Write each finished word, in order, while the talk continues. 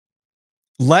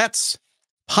Let's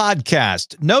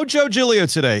podcast. No Joe Giglio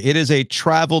today. It is a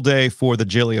travel day for the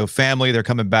Giglio family. They're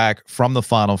coming back from the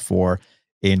Final Four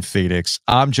in Phoenix.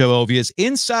 I'm Joe Ovias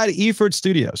inside Eford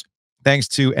Studios. Thanks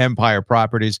to Empire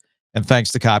Properties and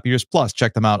thanks to Copiers Plus.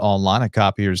 Check them out online at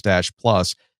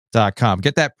copiers-plus.com.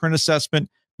 Get that print assessment,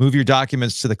 move your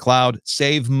documents to the cloud,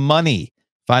 save money.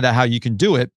 Find out how you can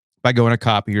do it by going to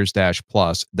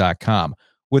copiers-plus.com.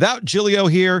 Without Giglio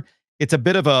here, it's a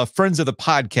bit of a friends of the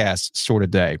podcast sort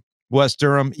of day. Wes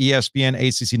Durham, ESPN,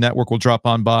 ACC Network will drop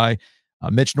on by.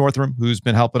 Mitch Northam, who's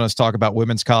been helping us talk about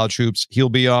women's college hoops, he'll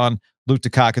be on. Luke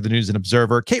Decock of the News and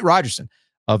Observer. Kate Rogerson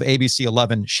of ABC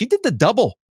 11. She did the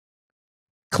double.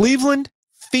 Cleveland,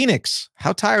 Phoenix.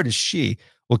 How tired is she?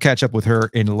 We'll catch up with her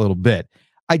in a little bit.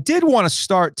 I did want to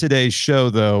start today's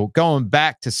show, though, going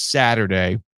back to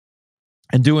Saturday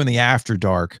and doing the After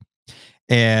Dark.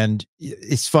 And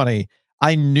it's funny.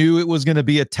 I knew it was going to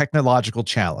be a technological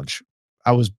challenge.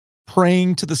 I was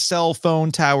praying to the cell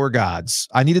phone tower gods.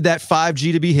 I needed that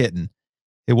 5G to be hitting.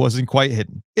 It wasn't quite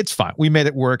hitting. It's fine. We made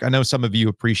it work. I know some of you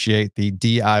appreciate the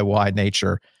DIY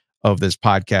nature of this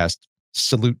podcast.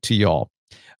 Salute to y'all.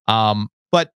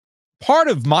 But part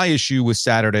of my issue with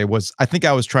Saturday was I think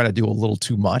I was trying to do a little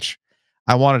too much.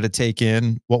 I wanted to take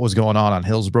in what was going on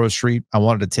Hillsborough Street. I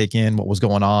wanted to take in what was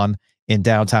going on in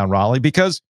downtown Raleigh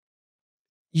because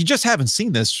you just haven't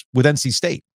seen this with NC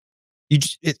State.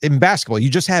 In basketball, you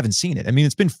just haven't seen it. I mean,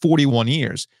 it's been 41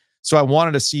 years. So I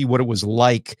wanted to see what it was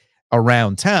like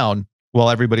around town while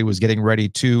everybody was getting ready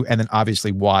to, and then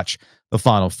obviously watch the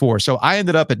Final Four. So I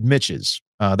ended up at Mitch's.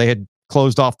 They had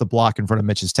closed off the block in front of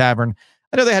Mitch's Tavern.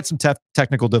 I know they had some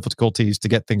technical difficulties to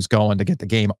get things going, to get the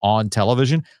game on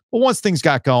television. But once things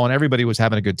got going, everybody was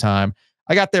having a good time.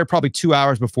 I got there probably 2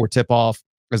 hours before tip-off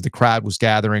as the crowd was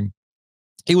gathering.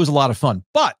 It was a lot of fun.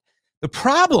 But the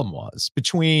problem was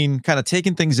between kind of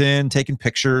taking things in, taking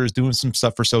pictures, doing some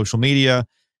stuff for social media,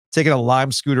 taking a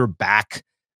Lime scooter back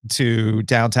to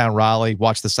downtown Raleigh,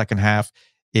 watch the second half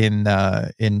in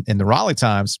the Raleigh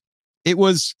Times. It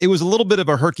was a little bit of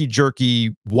a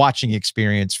herky-jerky watching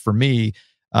experience for me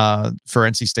for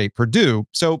NC State Purdue.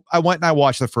 So I went and I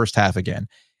watched the first half again.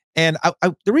 And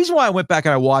the reason why I went back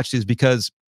and I watched is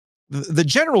because the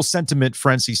general sentiment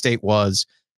for NC State was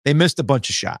they missed a bunch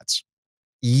of shots.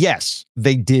 Yes,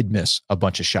 they did miss a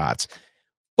bunch of shots.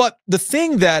 But the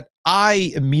thing that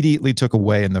I immediately took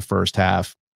away in the first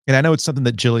half, and I know it's something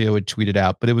that Giglio had tweeted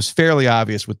out, but it was fairly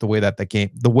obvious with the way that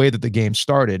the game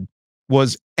started,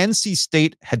 was NC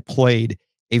State had played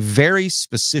a very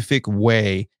specific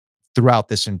way throughout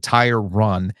this entire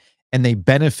run, and they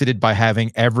benefited by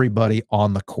having everybody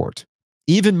on the court.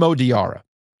 Even Mo Diarra,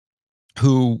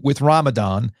 who with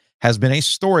Ramadan has been a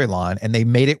storyline, and they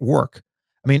made it work.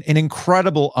 I mean, an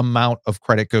incredible amount of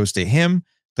credit goes to him,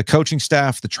 the coaching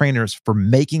staff, the trainers for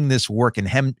making this work, and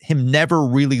him never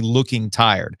really looking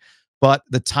tired. But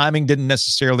the timing didn't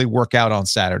necessarily work out on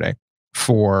Saturday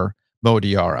for Mo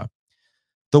Diarra.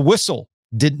 The whistle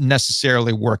didn't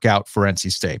necessarily work out for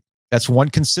NC State. That's one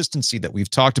consistency that we've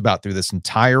talked about through this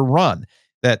entire run,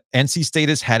 that NC State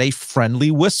has had a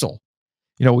friendly whistle.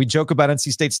 You know, we joke about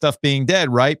NC State stuff being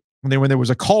dead, right? When there was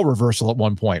a call reversal at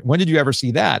one point. When did you ever see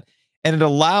that? And it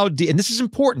allowed, and this is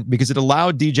important because it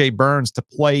allowed DJ Burns to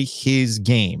play his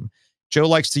game. Joe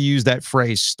likes to use that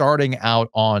phrase, starting out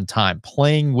on time,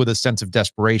 playing with a sense of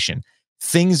desperation.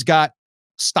 Things got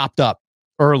stopped up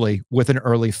early with an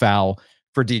early foul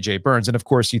for DJ Burns. And of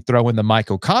course, you throw in the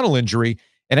Mike O'Connell injury,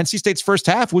 and NC State's first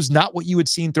half was not what you had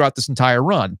seen throughout this entire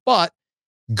run. But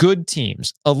good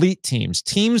teams, elite teams,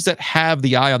 teams that have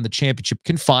the eye on the championship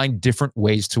can find different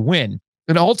ways to win.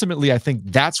 And ultimately, I think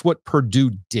that's what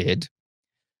Purdue did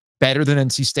better than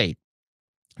NC State.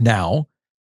 Now,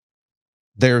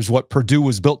 there's what Purdue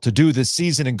was built to do this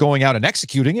season and going out and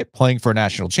executing it, playing for a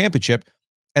national championship.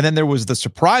 And then there was the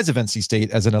surprise of NC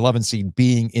State as an 11 seed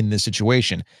being in this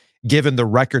situation, given the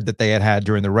record that they had had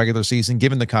during the regular season,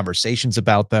 given the conversations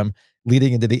about them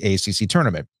leading into the ACC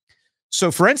tournament. So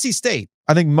for NC State,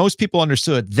 I think most people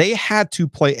understood they had to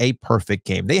play a perfect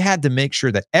game. They had to make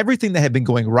sure that everything that had been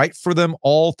going right for them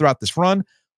all throughout this run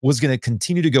was going to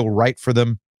continue to go right for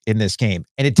them in this game.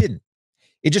 And it didn't.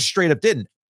 It just straight up didn't.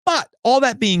 But all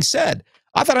that being said,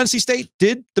 I thought NC State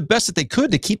did the best that they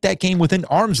could to keep that game within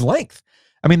arm's length.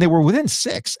 I mean, they were within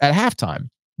 6 at halftime,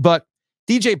 but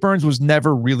DJ Burns was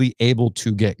never really able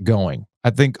to get going. I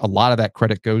think a lot of that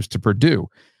credit goes to Purdue.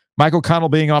 Mike O'Connell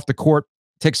being off the court,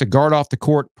 takes a guard off the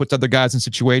court, puts other guys in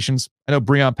situations. I know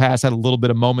Breon Pass had a little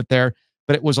bit of moment there,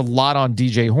 but it was a lot on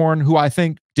DJ Horn, who I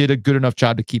think did a good enough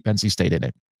job to keep NC State in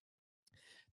it.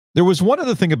 There was one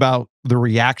other thing about the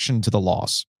reaction to the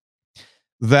loss.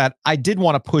 that I did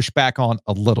want to push back on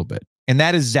a little bit, and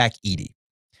that is Zach Edey.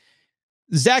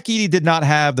 Zach Edey did not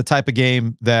have the type of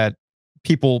game that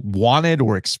people wanted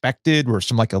or expected, or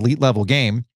some like elite level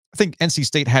game. I think NC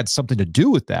State had something to do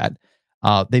with that.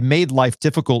 They made life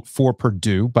difficult for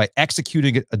Purdue by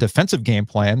executing a defensive game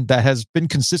plan that has been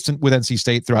consistent with NC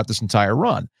State throughout this entire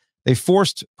run. They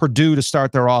forced Purdue to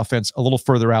start their offense a little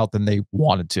further out than they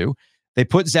wanted to. They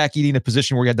put Zach Edey in a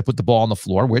position where he had to put the ball on the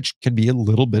floor, which can be a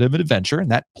little bit of an adventure, and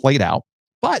that played out.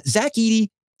 But Zach Edey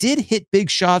did hit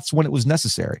big shots when it was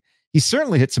necessary. He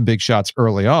certainly hit some big shots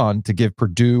early on to give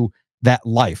Purdue that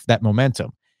life, that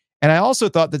momentum. And I also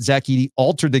thought that Zach Edey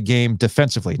altered the game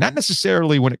defensively, not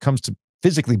necessarily when it comes to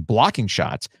physically blocking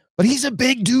shots, but he's a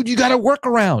big dude you got to work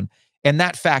around, and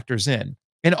that factors in.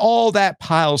 And all that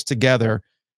piles together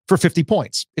for 50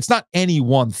 points. It's not any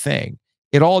one thing.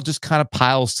 It all just kind of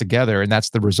piles together, and that's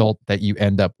the result that you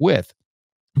end up with.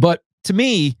 But to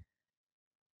me,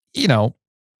 you know,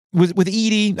 with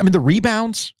Edey, I mean, the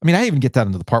rebounds, I mean, I didn't even get that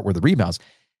into the part where the rebounds.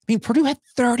 I mean, Purdue had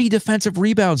 30 defensive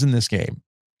rebounds in this game.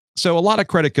 So a lot of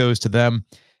credit goes to them.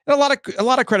 And a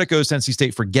lot of credit goes to NC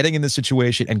State for getting in this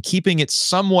situation and keeping it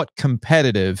somewhat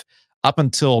competitive up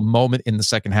until a moment in the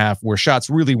second half where shots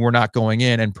really were not going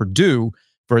in. And Purdue,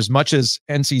 for as much as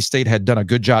NC State had done a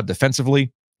good job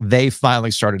defensively, they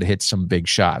finally started to hit some big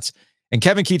shots. And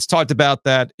Kevin Keatts talked about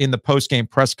that in the post-game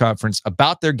press conference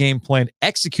about their game plan,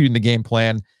 executing the game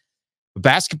plan,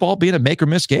 basketball being a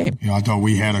make-or-miss game. You know, I thought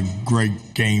we had a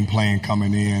great game plan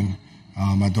coming in.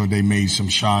 I thought they made some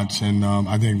shots, and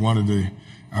I think one of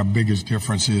our biggest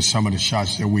difference is some of the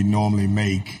shots that we normally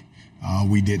make,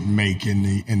 we didn't make in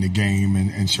the game,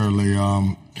 and certainly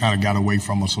kind of got away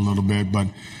from us a little bit. But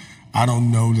I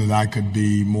don't know that I could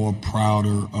be more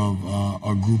prouder of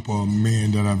a group of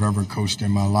men that I've ever coached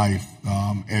in my life.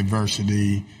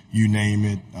 Adversity, you name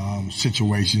it,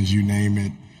 situations, you name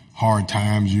it, hard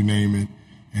times, you name it,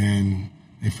 and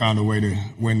they found a way to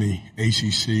win the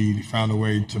ACC. They found a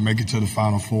way to make it to the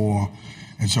Final Four,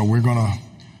 and so we're gonna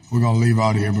leave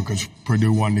out here because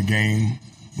Purdue won the game,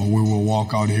 but we will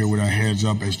walk out here with our heads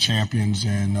up as champions,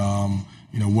 and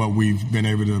you know what we've been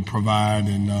able to provide,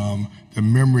 and the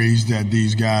memories that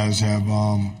these guys have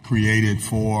created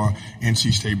for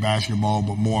NC State basketball,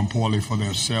 but more importantly for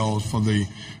themselves, for the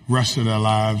rest of their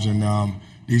lives. And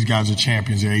these guys are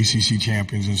champions, they're ACC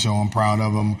champions, and so I'm proud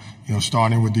of them. You know,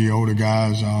 starting with the older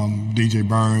guys, DJ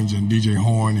Burns and DJ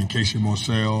Horn and Casey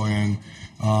Morsell,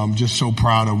 and just so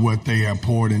proud of what they have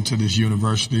poured into this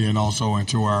university and also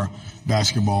into our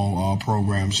basketball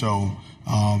program. So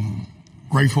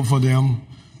grateful for them.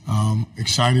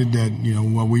 Excited that, you know,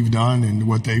 what we've done and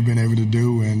what they've been able to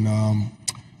do. And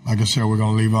like I said, we're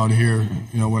going to leave out here,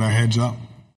 you know, with our heads up.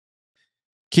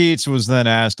 Keatts was then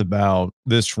asked about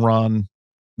this run,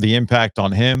 the impact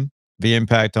on him, the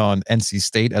impact on NC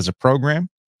State as a program,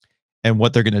 and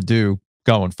what they're going to do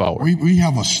going forward. We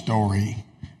have a story.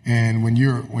 And when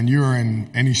you're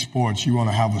in any sports, you want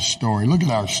to have a story. Look at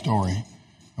our story.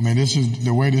 I mean, this is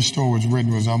the way this story was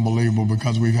written was unbelievable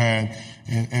because we've had,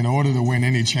 in order to win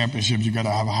any championships, you got to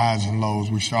have highs and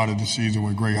lows. We started the season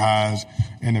with great highs.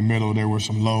 In the middle, there were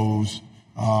some lows,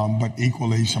 but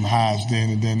equally some highs then.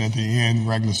 And then at the end,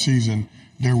 regular season,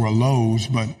 there were lows.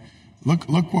 But look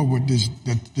what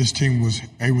this team was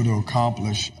able to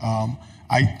accomplish.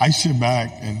 I sit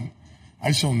back and I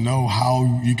just don't know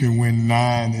how you can win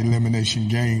 9 elimination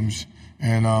games.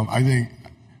 And I think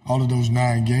all of those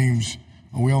 9 games,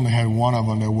 we only had one of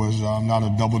them that was not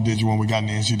a double-digit when we got in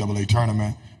the NCAA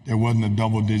tournament. There wasn't a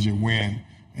double-digit win.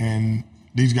 And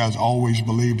these guys always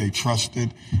believed, they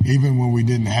trusted. Even when we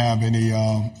didn't have any,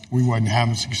 we wasn't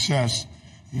having success,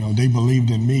 you know, they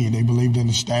believed in me. They believed in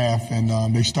the staff,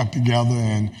 and they stuck together,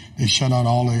 and they shut out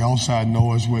all the outside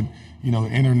noise with, you know,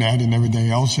 the internet and everything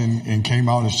else, and came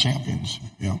out as champions,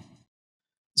 you know.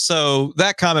 So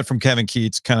that comment from Kevin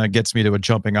Keatts kind of gets me to a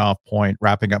jumping off point,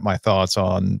 wrapping up my thoughts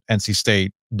on NC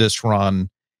State this run.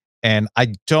 And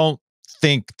I don't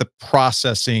think the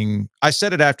processing, I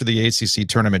said it after the ACC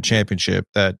tournament championship,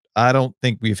 that I don't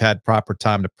think we've had proper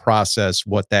time to process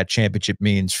what that championship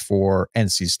means for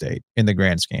NC State in the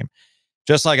grand scheme.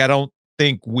 Just like I don't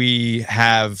think we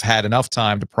have had enough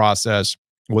time to process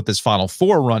what this Final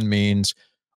Four run means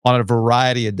on a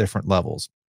variety of different levels.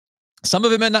 Some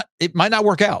of it might not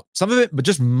work out. Some of it, but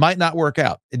just might not work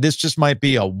out. This just might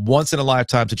be a once in a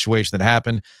lifetime situation that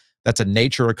happened. That's a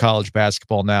nature of college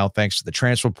basketball now, thanks to the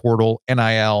transfer portal,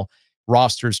 NIL,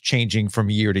 rosters changing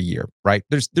from year to year, right?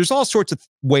 There's all sorts of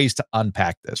ways to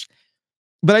unpack this.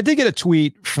 But I did get a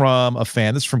tweet from a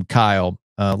fan. This is from Kyle,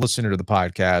 listener to the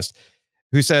podcast.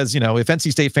 who says, if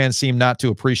NC State fans seem not to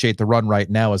appreciate the run right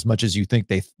now as much as you think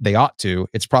they ought to,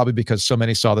 it's probably because so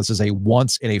many saw this as a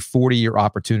once in a 40-year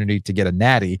opportunity to get a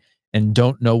natty and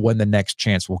don't know when the next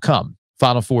chance will come.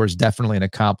 Final Four is definitely an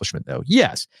accomplishment, though.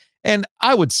 Yes. And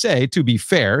I would say, to be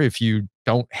fair, if you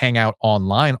don't hang out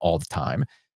online all the time,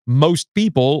 most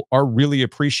people are really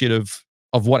appreciative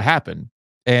of what happened.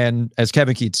 And as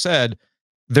Kevin Keats said,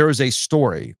 there is a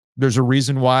story. There's a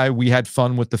reason why we had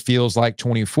fun with the feels like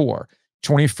 24.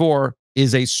 24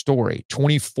 is a story.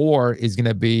 24 is going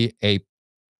to be a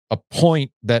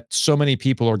point that so many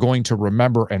people are going to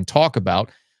remember and talk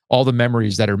about, all the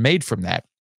memories that are made from that.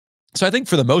 So I think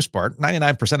for the most part,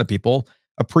 99% of people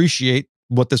appreciate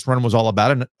what this run was all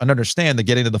about and understand that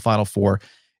getting to the Final Four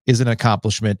is an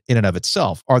accomplishment in and of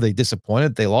itself. Are they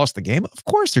disappointed they lost the game? Of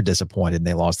course they're disappointed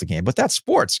they lost the game, but that's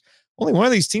sports. Only one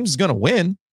of these teams is going to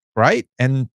win, right?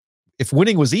 And if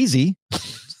winning was easy,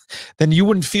 then you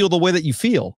wouldn't feel the way that you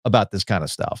feel about this kind of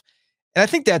stuff. And I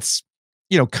think that's,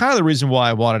 kind of the reason why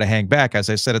I wanted to hang back, as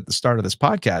I said at the start of this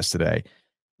podcast today.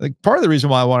 Like, part of the reason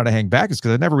why I wanted to hang back is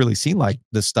because I've never really seen like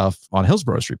this stuff on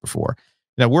Hillsborough Street before.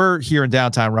 Now, we're here in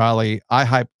downtown Raleigh.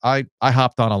 I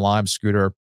hopped on a Lime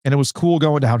scooter, and it was cool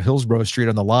going down Hillsborough Street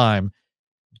on the Lime,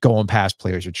 going past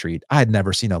Players Retreat. I had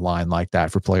never seen a line like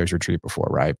that for Players Retreat before,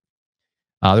 right?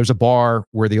 There's a bar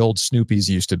where the old Snoopy's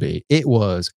used to be. It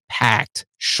was packed,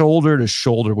 shoulder to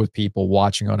shoulder with people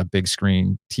watching on a big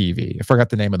screen TV. I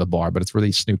forgot the name of the bar, but it's where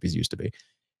these Snoopy's used to be.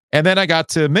 And then I got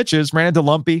to Mitch's, ran into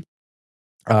Lumpy.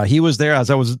 He was there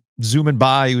as I was zooming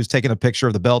by. He was taking a picture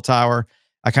of the bell tower.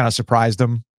 I kind of surprised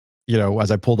him, as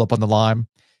I pulled up on the Lime.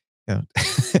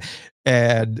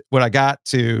 And when I got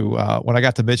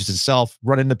to Mitch's itself,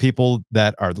 run into people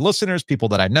that are the listeners, people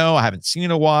that I know I haven't seen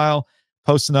in a while,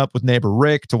 posting up with neighbor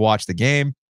Rick to watch the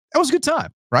game. That was a good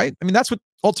time, right? I mean, that's what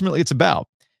ultimately it's about.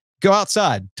 Go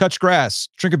outside, touch grass,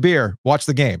 drink a beer, watch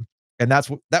the game. And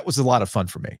that was a lot of fun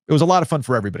for me. It was a lot of fun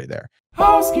for everybody there.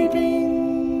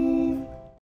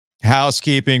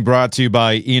 Housekeeping brought to you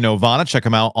by Enovana. Check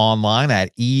them out online at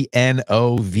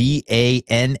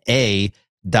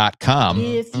ENOVANA.com.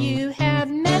 If you have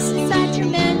mess inside your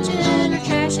mansion or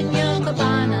trash in your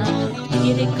cabana,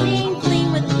 get it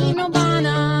clean with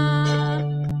Enovana.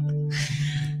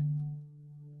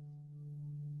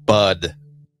 Bud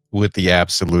with the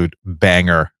absolute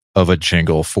banger of a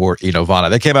jingle for Enovana.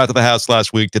 They came out to the house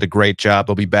last week, did a great job.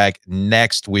 They'll be back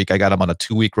next week. I got them on a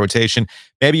 2-week rotation.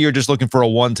 Maybe you're just looking for a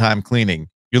one-time cleaning.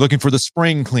 You're looking for the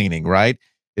spring cleaning, right?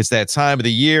 It's that time of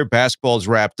the year. Basketball's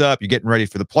wrapped up. You're getting ready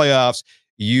for the playoffs.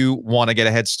 You want to get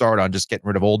a head start on just getting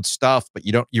rid of old stuff, but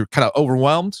you're kind of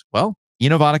overwhelmed. Well,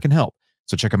 Enovana can help.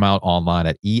 So check them out online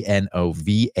at ENOVANA.com.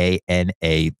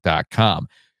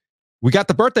 We got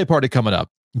the birthday party coming up.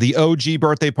 The OG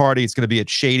birthday party. It's going to be at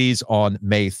Shady's on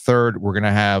May 3rd. We're going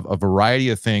to have a variety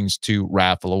of things to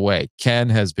raffle away. Ken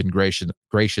has been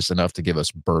gracious enough to give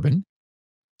us bourbon,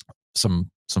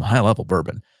 some high-level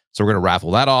bourbon. So we're going to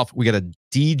raffle that off. We got a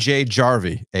DJ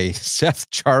Jarvie, a Seth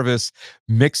Jarvis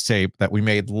mixtape that we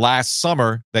made last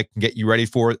summer that can get you ready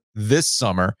for this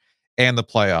summer and the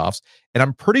playoffs. And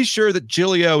I'm pretty sure that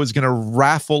Gilio is going to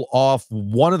raffle off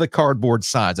one of the cardboard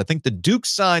signs. I think the Duke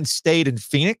sign stayed in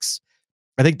Phoenix.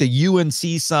 I think the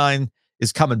UNC sign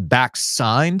is coming back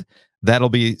signed. That'll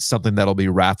be something that'll be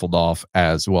raffled off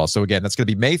as well. So again, that's going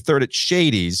to be May 3rd at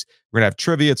Shady's. We're going to have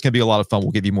trivia. It's going to be a lot of fun.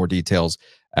 We'll give you more details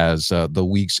as the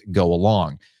weeks go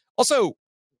along. Also,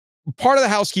 part of the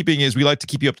housekeeping is we like to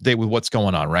keep you up to date with what's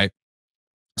going on, right?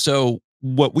 So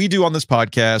what we do on this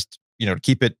podcast, to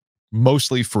keep it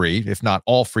mostly free, if not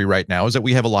all free right now, is that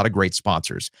we have a lot of great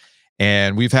sponsors.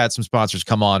 And we've had some sponsors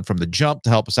come on from the jump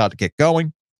to help us out to get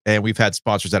going. And we've had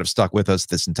sponsors that have stuck with us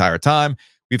this entire time.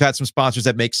 We've had some sponsors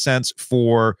that make sense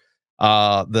for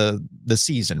the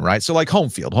season, right? So like Home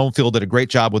Field. Home Field did a great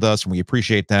job with us, and we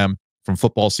appreciate them from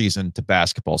football season to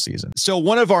basketball season. So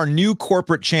one of our new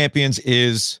corporate champions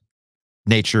is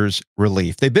Nature's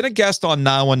Relief. They've been a guest on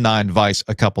 919 Vice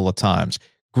a couple of times.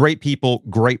 Great people,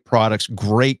 great products,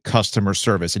 great customer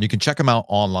service. And you can check them out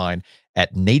online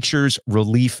at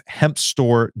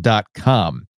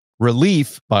naturesreliefhempstore.com.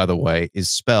 Relief, by the way, is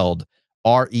spelled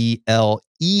R-E-L-E-A-F.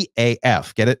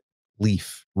 Get it?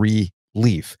 Leaf.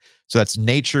 Relief. So that's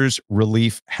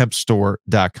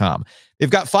naturesreliefhempstore.com. They've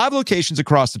got 5 locations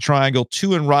across the Triangle,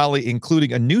 2 in Raleigh,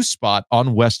 including a new spot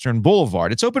on Western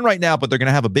Boulevard. It's open right now, but they're going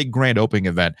to have a big grand opening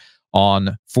event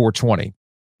on 420.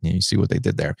 You see what they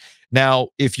did there. Now,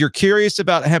 if you're curious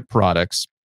about hemp products,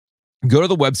 go to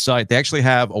the website. They actually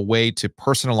have a way to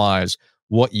personalize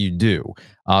what you do.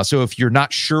 So if you're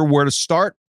not sure where to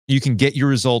start, you can get your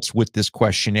results with this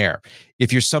questionnaire.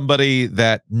 If you're somebody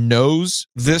that knows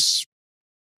this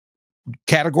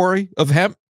category of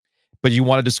hemp, but you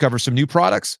want to discover some new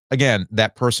products, again,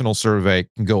 that personal survey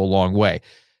can go a long way.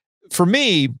 For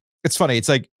me, it's funny. It's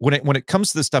like when it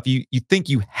comes to this stuff, you think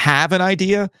you have an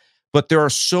idea, but there are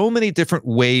so many different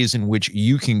ways in which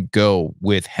you can go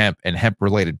with hemp and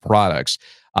hemp-related products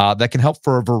that can help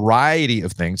for a variety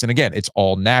of things. And again, it's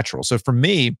all natural. So for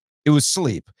me, it was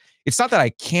sleep. It's not that I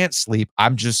can't sleep.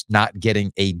 I'm just not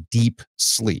getting a deep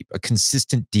sleep, a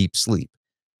consistent deep sleep.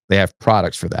 They have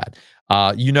products for that.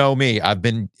 You know me, I've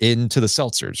been into the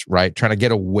seltzers, right? Trying to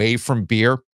get away from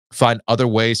beer, find other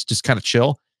ways to just kind of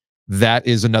chill. That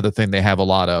is another thing they have a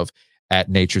lot of at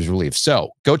Nature's Relief.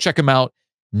 So go check them out.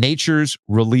 Nature's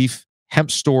Relief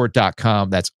hempstore.com.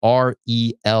 That's RELEAF.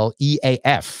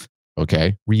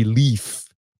 Okay. Relief.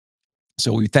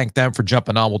 So we thank them for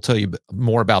jumping on. We'll tell you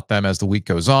more about them as the week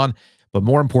goes on. But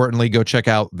more importantly, go check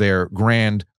out their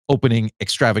grand opening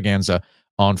extravaganza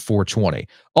on 420.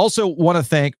 Also want to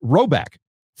thank Roback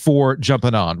for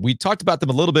jumping on. We talked about them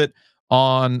a little bit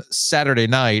on Saturday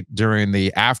night during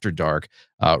the After Dark.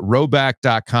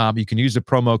 Roback.com. You can use the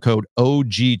promo code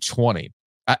OG20.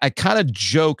 I kind of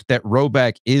joke that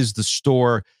Roback is the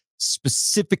store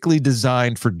specifically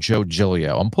designed for Joe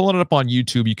Giglio. I'm pulling it up on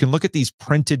YouTube. You can look at these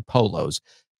printed polos.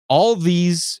 All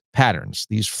these patterns,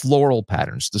 these floral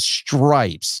patterns, the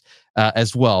stripes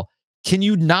as well. Can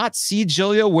you not see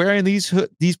Giglio wearing these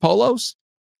polos?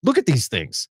 Look at these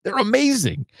things. They're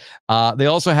amazing. They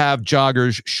also have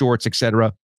joggers, shorts,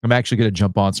 etc. I'm actually going to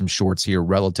jump on some shorts here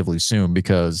relatively soon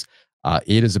because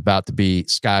it is about to be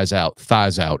skies out,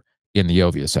 thighs out in the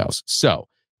Ovius house. So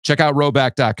check out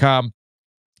Roback.com.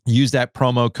 Use that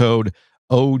promo code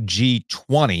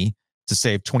OG20 to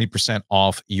save 20%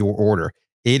 off your order.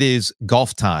 It is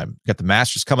golf time. Got the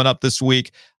Masters coming up this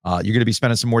week. You're going to be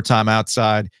spending some more time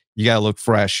outside. You got to look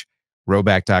fresh.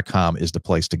 Roback.com is the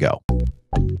place to go.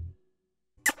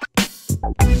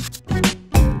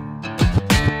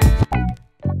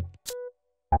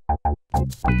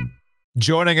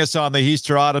 Joining us on the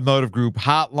Heister Automotive Group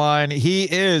hotline,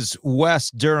 he is Wes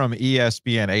Durham,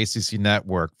 ESPN ACC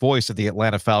Network, voice of the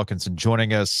Atlanta Falcons, and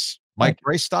joining us, Mike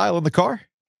Bray style in the car.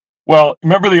 Well,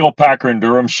 remember the old Packer and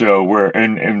Durham show where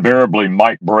invariably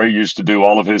Mike Bray used to do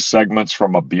all of his segments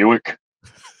from a Buick?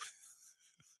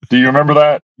 Do you remember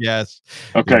that? Yes.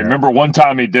 Okay. Yeah. Remember one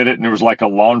time he did it and there was like a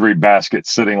laundry basket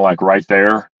sitting like right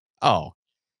there? Oh,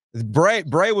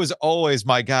 Bray was always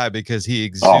my guy because he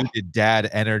exuded dad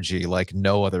energy like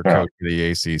no other coach in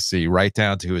the ACC, right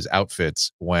down to his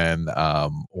outfits when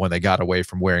they got away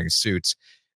from wearing suits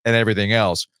and everything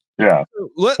else. Yeah.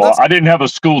 Well, I didn't have a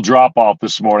school drop-off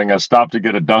this morning. I stopped to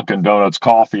get a Dunkin' Donuts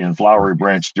coffee in Flowery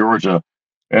Branch, Georgia,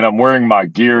 and I'm wearing my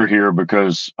gear here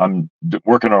because I'm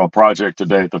working on a project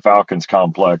today at the Falcons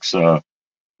complex for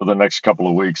the next couple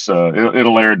of weeks.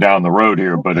 It'll air down the road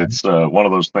here, but it's one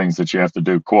of those things that you have to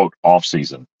do, quote, off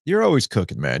season. You're always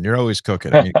cooking, man. You're always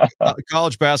cooking. I mean,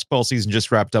 college basketball season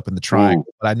just wrapped up in the Triangle,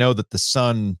 but I know that the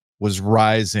sun was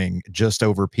rising just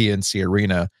over PNC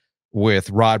Arena with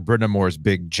Rod Brind'Amour's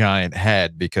big giant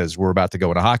head because we're about to go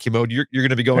into hockey mode. You're going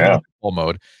to be going into football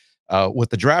mode with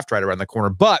the draft right around the corner,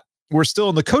 but we're still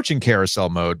in the coaching carousel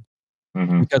mode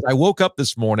because I woke up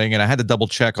this morning and I had to double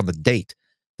check on the date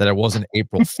that it wasn't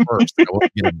April 1st. I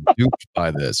wasn't getting duped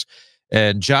by this.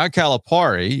 And John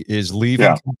Calipari is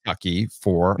leaving Kentucky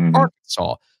for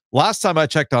Arkansas. Last time I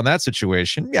checked on that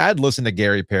situation, I'd listened to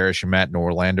Gary Parrish and Matt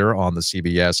Norlander on the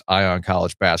CBS Ion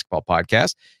College Basketball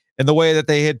podcast. And the way that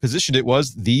they had positioned it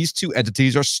was these two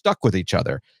entities are stuck with each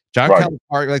other. John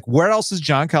Calipari, like where else is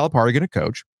John Calipari going to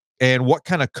coach? And what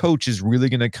kind of coach is really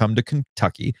going to come to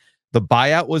Kentucky? The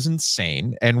buyout was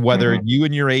insane. And whether you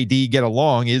and your AD get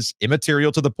along is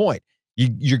immaterial to the point.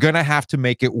 You're going to have to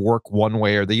make it work one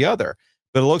way or the other.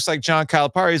 But it looks like John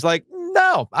Calipari is like,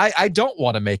 no, I don't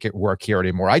want to make it work here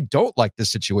anymore. I don't like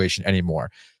this situation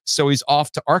anymore. So he's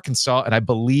off to Arkansas. And I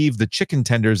believe the chicken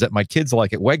tenders that my kids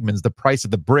like at Wegmans, the price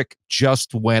of the brick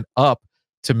just went up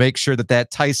to make sure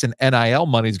that Tyson NIL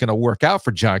money is going to work out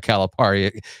for John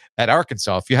Calipari at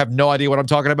Arkansas. If you have no idea what I'm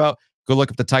talking about, go look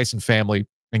up the Tyson family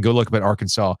and go look up at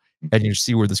Arkansas and you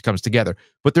see where this comes together.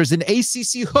 But there's an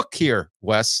ACC hook here,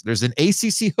 Wes. There's an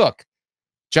ACC hook.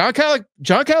 John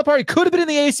Calipari could have been in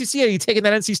the ACC had he taken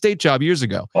that NC State job years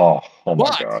ago. Oh my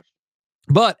gosh.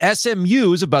 But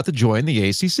SMU is about to join the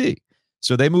ACC.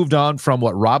 So they moved on from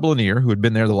Rob Lanier, who had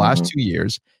been there the last 2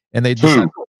 years, and they decided,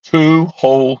 2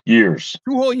 whole years.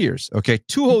 2 whole years. Okay,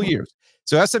 2 whole years.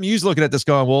 So SMU's looking at this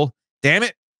going, well, damn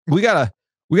it, we gotta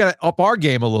up our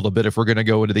game a little bit if we're gonna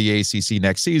go into the ACC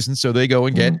next season. So they go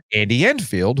and get Andy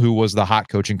Enfield, who was the hot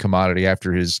coaching commodity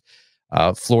after his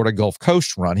Florida Gulf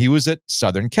Coast run. He was at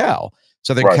Southern Cal.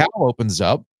 Southern Cal opens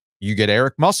up. you get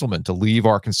Eric Musselman to leave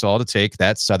Arkansas to take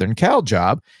that Southern Cal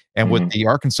job. And with the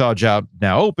Arkansas job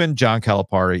now open, John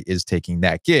Calipari is taking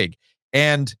that gig.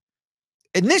 And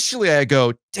initially I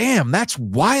go, damn, that's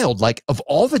wild. Like, of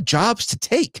all the jobs to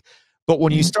take. But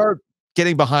when you start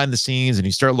getting behind the scenes and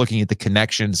you start looking at the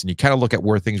connections and you kind of look at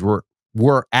where things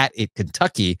were at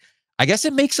Kentucky, I guess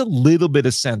it makes a little bit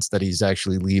of sense that he's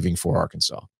actually leaving for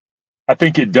Arkansas. I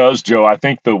think it does, Joe. I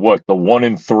think the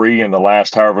 1-3 in the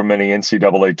last however many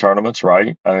NCAA tournaments,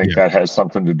 right? I think that has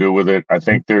something to do with it. I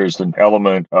think there's an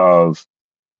element of,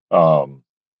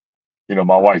 you know,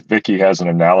 my wife Vicky has an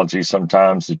analogy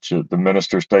sometimes that the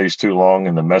minister stays too long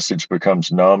and the message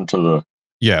becomes numb to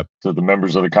the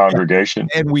members of the congregation.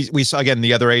 And we saw again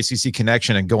the other ACC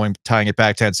connection and tying it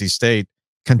back to NC State.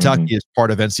 Kentucky is part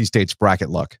of NC State's bracket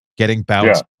luck, getting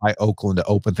bounced by Oakland to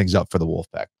open things up for the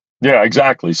Wolfpack. Yeah,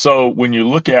 exactly. So when you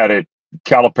look at it,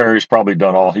 Calipari's probably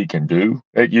done all he can do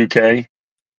at UK.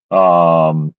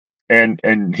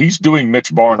 And he's doing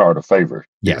Mitch Barnhart a favor.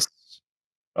 Yes.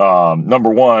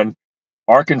 Number one,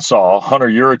 Arkansas, Hunter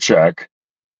Yurachek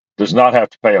does not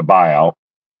have to pay a buyout.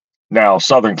 Now,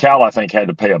 Southern Cal, I think, had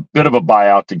to pay a bit of a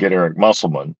buyout to get Eric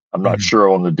Musselman. I'm not sure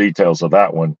on the details of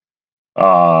that one.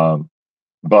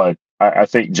 But I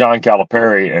think John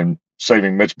Calipari and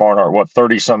saving Mitch Barnhart, what,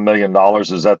 $30-some million?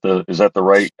 Is that the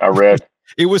rate I read?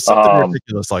 It was something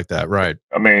ridiculous like that, right?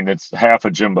 I mean, it's half a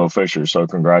Jimbo Fisher, so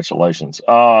congratulations.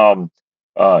 But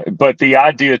the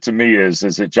idea to me is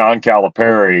that John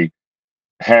Calipari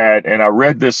had, and I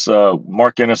read this,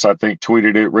 Mark Ennis, I think,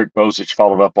 tweeted it, Rick Bozich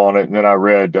followed up on it, and then I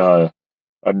read a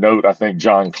note, I think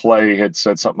John Clay had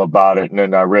said something about it, and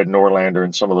then I read Norlander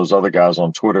and some of those other guys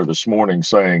on Twitter this morning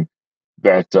saying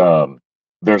that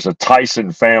there's a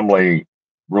Tyson family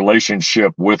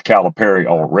relationship with Calipari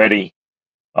already.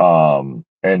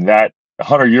 And that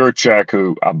Hunter Yurachek,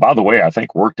 who, by the way, I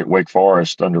think worked at Wake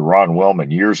Forest under Ron Wellman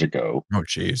years ago. Oh,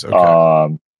 geez. Okay.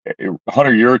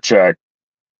 Hunter Yurachek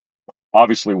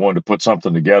obviously wanted to put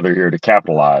something together here to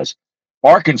capitalize.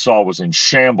 Arkansas was in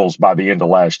shambles by the end of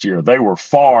last year. They were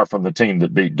far from the team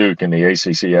that beat Duke in the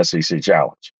ACC-SEC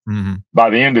Challenge.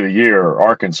 By the end of the year,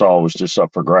 Arkansas was just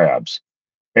up for grabs.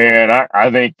 And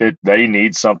I think that they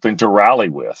need something to rally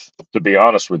with, to be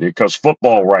honest with you, because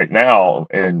football right now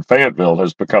in Fayetteville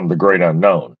has become the great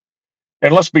unknown.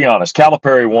 And let's be honest,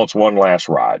 Calipari wants one last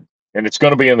ride, and it's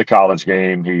going to be in the college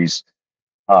game. He's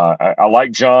I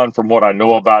like John from what I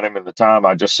know about him in the time.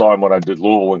 I just saw him when I did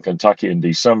Louisville and Kentucky in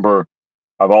December.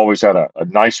 I've always had a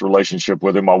nice relationship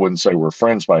with him. I wouldn't say we're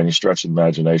friends by any stretch of the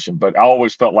imagination, but I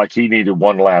always felt like he needed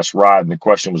one last ride, and the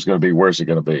question was going to be, where's it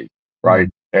going to be, right?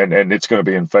 And it's going to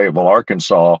be in Fayetteville,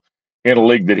 Arkansas, in a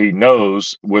league that he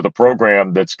knows, with a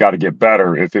program that's got to get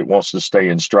better if it wants to stay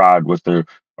in stride with the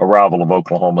arrival of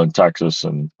Oklahoma and Texas,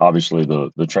 and obviously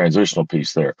the transitional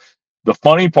piece there. The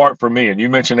funny part for me, and you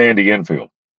mentioned Andy Enfield.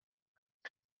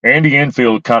 Andy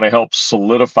Enfield kind of helps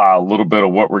solidify a little bit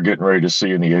of what we're getting ready to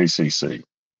see in the ACC.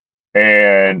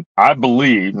 And I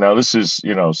believe, now this is,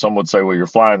 you know, some would say, well, you're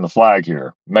flying the flag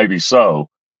here. Maybe so.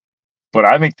 But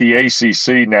I think the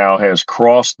ACC now has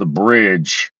crossed the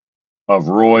bridge of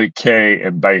Roy, Kay,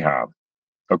 and Boeheim.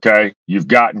 Okay? You've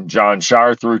gotten John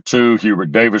Shire through 2,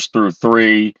 Hubert Davis through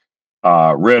 3,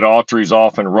 Red Autry's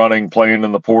off and running, playing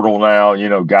in the portal now, you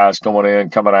know, guys coming in,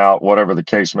 coming out, whatever the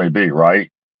case may be,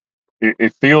 right?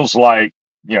 It feels like,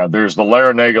 you know, there's the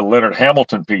Larinaga Leonard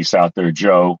Hamilton piece out there,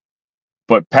 Joe.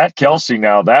 But Pat Kelsey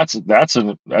now, that's an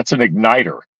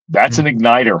igniter. That's an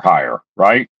igniter hire,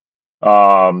 right?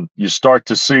 You start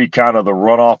to see kind of the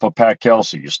runoff of Pat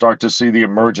Kelsey. You start to see the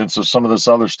emergence of some of this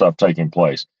other stuff taking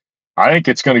place. I think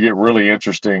it's going to get really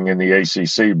interesting in the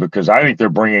ACC, because I think they're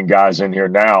bringing guys in here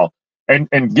now,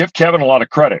 and give Kevin a lot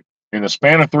of credit. In the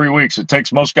span of 3 weeks, it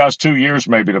takes most guys 2 years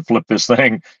maybe to flip this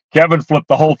thing. Kevin flipped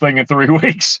the whole thing in 3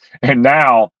 weeks. And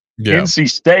now NC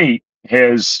State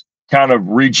has kind of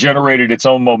regenerated its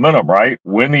own momentum, right?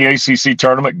 Win the ACC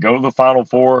tournament, go to the Final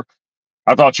Four.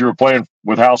 I thought you were playing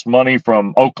with house money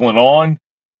from Oakland on,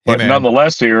 but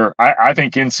nonetheless here, I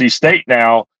think NC State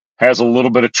now has a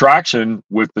little bit of traction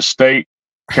with the State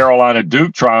Carolina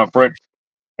Duke triumvirate.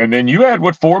 And then you had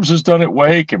what Forbes has done at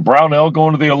Wake and Brownell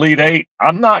going to the Elite Eight.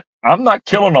 I'm not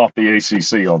killing off the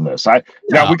ACC on this.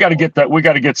 Now we got to get that. We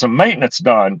got to get some maintenance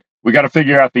done. We got to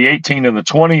figure out the 18 and the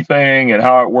 20 thing and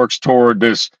how it works toward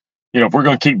this. You know, if we're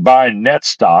going to keep buying net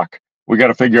stock, we got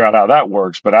to figure out how that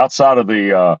works. But outside of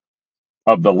the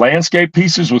landscape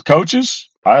pieces with coaches,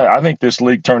 I think this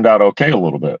league turned out okay a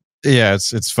little bit. Yeah,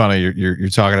 it's funny you're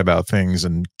talking about things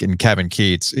and Kevin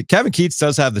Keats. Kevin Keats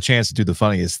does have the chance to do the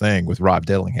funniest thing with Rob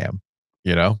Dillingham,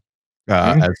 you know,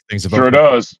 as things have sure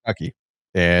does. Kentucky.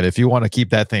 And if you want to keep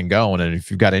that thing going, and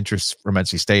if you've got interest from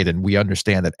NC State, and we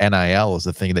understand that NIL is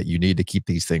the thing that you need to keep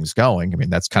these things going. I mean,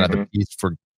 that's kind of the piece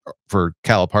for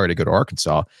Calipari to go to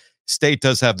Arkansas. State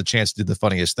does have the chance to do the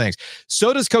funniest things.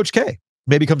 So does Coach K.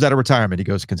 Maybe comes out of retirement. He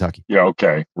goes to Kentucky. Yeah.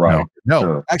 Okay. Right. No.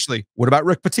 Sure. Actually, what about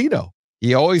Rick Pitino?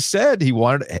 He always said he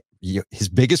wanted his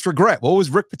biggest regret. What was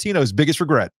Rick Pitino's biggest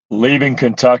regret? Leaving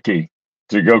Kentucky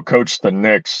to go coach the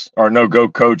Knicks, or no, go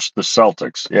coach the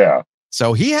Celtics. Yeah.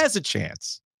 So he has a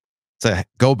chance to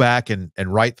go back and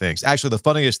write things. Actually, the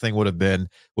funniest thing would have been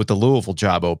with the Louisville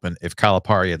job open if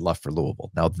Calipari had left for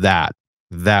Louisville. Now that.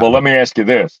 Well, let me ask you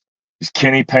this: is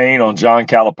Kenny Payne on John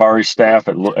Calipari's staff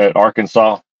at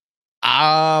Arkansas?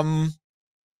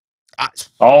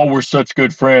 We're such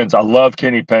good friends. I love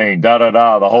Kenny Payne.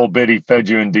 The whole bit he fed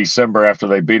you in December after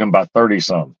they beat him by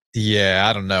 30-something. Yeah,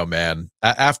 I don't know, man.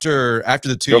 After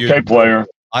the 2 years, okay, player.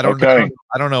 I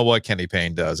don't know what Kenny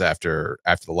Payne does after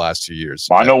the last 2 years.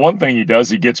 Well, I know one thing he does.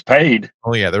 He gets paid.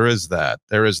 Oh yeah, there is that.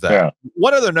 Yeah.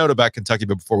 One other note about Kentucky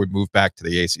before we move back to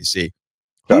the ACC.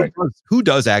 Okay. Who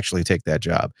does actually take that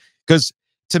job? Because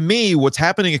to me, what's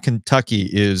happening in Kentucky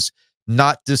is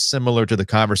not dissimilar to the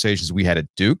conversations we had at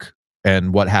Duke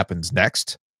and what happens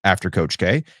next after Coach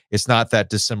K. It's not that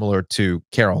dissimilar to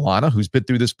Carolina, who's been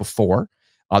through this before.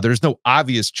 There's no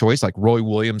obvious choice like Roy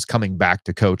Williams coming back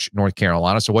to coach North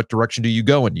Carolina. So what direction do you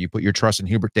go in? Do you put your trust in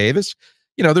Hubert Davis?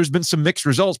 You know, there's been some mixed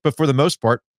results, but for the most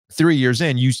part, 3 years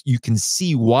in, you can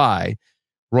see why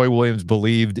Roy Williams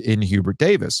believed in Hubert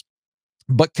Davis.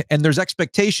 And there's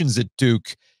expectations at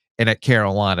Duke and at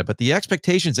Carolina, but the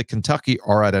expectations at Kentucky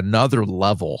are at another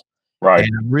level. Right.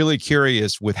 And I'm really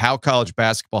curious with how college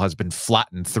basketball has been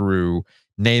flattened through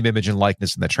name, image, and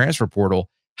likeness in the transfer portal,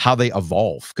 how they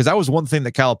evolve. Because that was one thing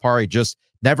that Calipari just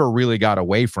never really got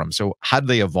away from. So how do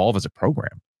they evolve as a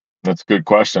program? That's a good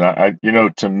question.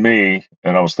 To me,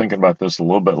 and I was thinking about this a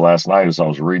little bit last night as I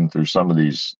was reading through some of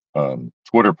these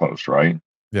Twitter posts, right?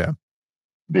 Yeah.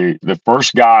 The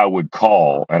first guy I would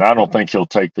call, and I don't think he'll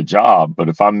take the job, but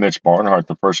if I'm Mitch Barnhart,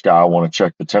 the first guy I want to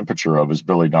check the temperature of is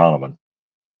Billy Donovan.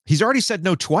 He's already said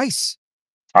no twice.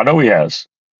 I know he has.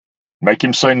 Make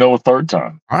him say no a third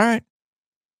time. All right.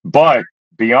 But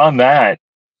beyond that,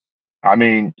 I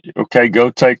mean, okay, go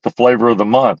take the flavor of the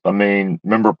month. I mean,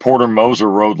 remember Porter Moser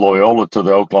rode Loyola to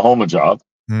the Oklahoma job.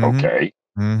 Mm-hmm. Okay.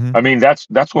 Mm-hmm. I mean, that's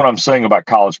what I'm saying about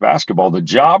college basketball. The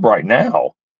job right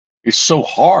now is so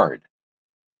hard.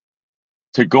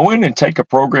 To go in and take a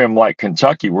program like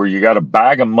Kentucky where you got a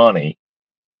bag of money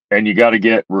and you got to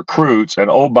get recruits.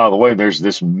 And oh, by the way, there's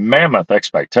this mammoth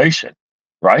expectation,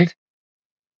 right?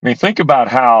 I mean, think about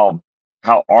how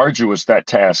arduous that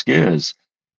task is.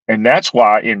 And that's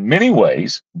why, in many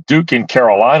ways, Duke and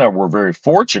Carolina were very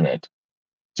fortunate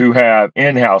to have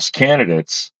in-house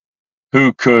candidates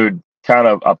who could kind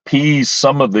of appease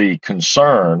some of the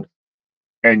concern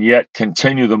and yet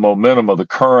continue the momentum of the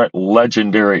current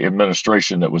legendary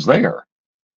administration that was there.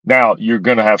 Now, you're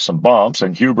going to have some bumps,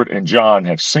 and Hubert and John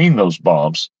have seen those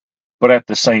bumps. But at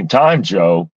the same time,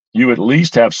 Joe, you at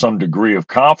least have some degree of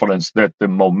confidence that the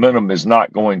momentum is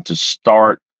not going to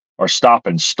start or stop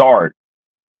and start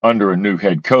under a new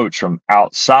head coach from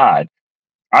outside.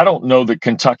 I don't know that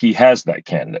Kentucky has that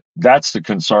candidate. That's the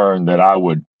concern that I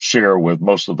would share with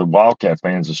most of the Wildcat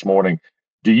fans this morning.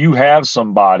 Do you have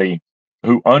somebody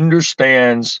who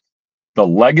understands the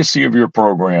legacy of your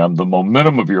program, the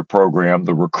momentum of your program,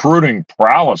 the recruiting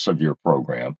prowess of your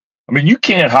program? I mean, you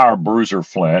can't hire Bruiser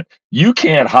Flint. You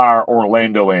can't hire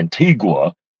Orlando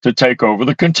Antigua to take over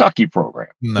the Kentucky program.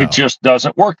 No. It just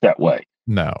doesn't work that way.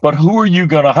 No. But who are you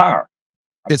going to hire?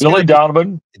 Billy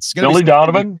Donovan,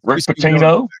 Rick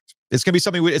Pitino. It's going to be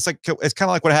something. It's kind of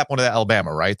like what happened at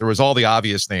Alabama, right? There was all the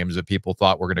obvious names that people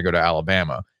thought were going to go to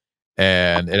Alabama,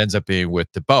 and it ends up being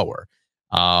with DeBoer.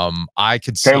 I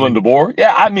could see Kalen DeBoer.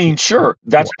 Yeah, I mean, sure,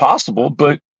 that's possible,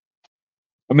 but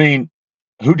I mean,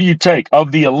 who do you take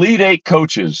of the Elite Eight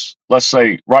coaches? Let's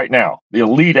say right now, the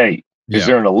Elite Eight. Is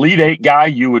there an Elite Eight guy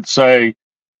you would say,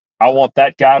 I want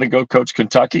that guy to go coach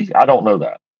Kentucky? I don't know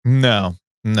that. No,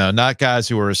 not guys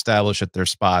who are established at their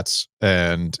spots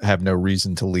and have no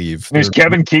reason to leave. Is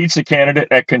Kevin Keats a candidate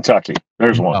at Kentucky?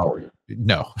 There's one for you.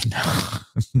 No.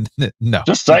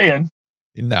 Just saying.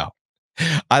 No.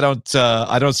 I don't see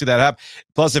that happen.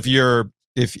 Plus, if you're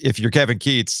Kevin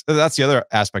Keats, that's the other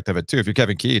aspect of it too. If you're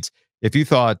Kevin Keats, if you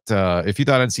thought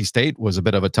NC State was a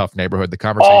bit of a tough neighborhood, the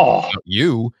conversation about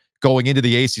you going into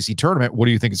the ACC tournament, what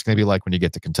do you think it's going to be like when you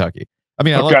get to Kentucky? I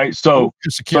mean, you're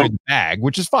securing the bag,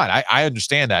 which is fine. I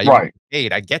understand that. Right.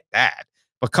 I get that,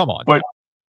 but come on. But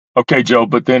okay, Joe.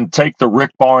 But then take the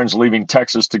Rick Barnes leaving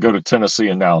Texas to go to Tennessee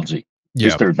analogy. Yeah.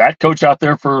 Is there that coach out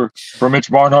there for Mitch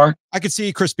Barnhart? I could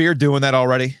see Chris Beard doing that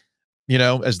already. You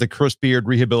know, as the Chris Beard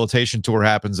rehabilitation tour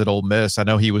happens at Ole Miss. I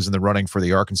know he was in the running for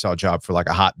the Arkansas job for like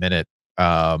a hot minute.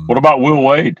 What about Will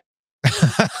Wade?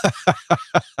 What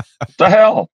the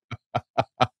hell?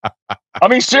 I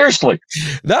mean, seriously.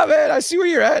 No, man, I see where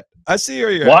you're at. I see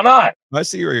where you're Why at. not? I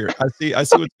see where you're. I see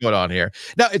what's going on here.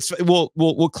 Now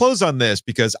we'll close on this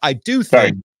because I do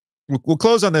think we'll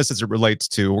close on this as it relates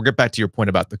to. We'll get back to your point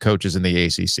about the coaches in the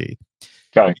ACC.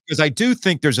 Okay. Because I do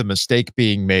think there's a mistake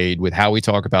being made with how we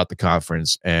talk about the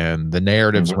conference and the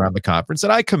narratives around the conference.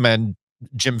 And I commend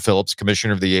Jim Phillips,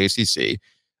 commissioner of the ACC,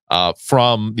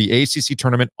 from the ACC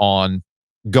tournament on,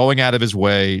 going out of his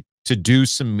way to do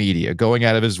some media, going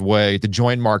out of his way to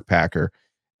join Mark Packer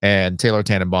and Taylor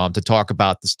Tannenbaum to talk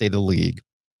about the state of the league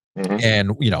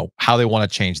and, you know, how they want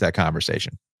to change that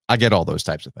conversation. I get all those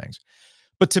types of things.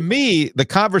 But to me, the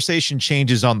conversation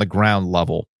changes on the ground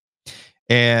level.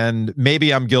 And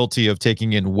maybe I'm guilty of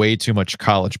taking in way too much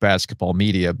college basketball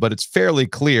media, but it's fairly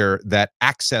clear that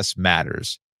access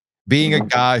matters. Being a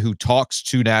guy who talks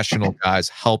to national guys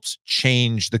helps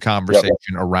change the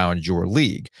conversation around your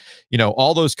league. You know,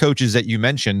 all those coaches that you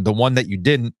mentioned, the one that you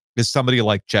didn't is somebody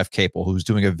like Jeff Capel, who's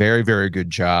doing a very, very good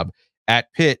job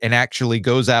at Pitt and actually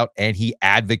goes out and he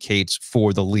advocates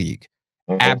for the league.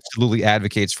 Absolutely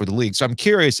advocates for the league. So I'm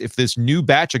curious if this new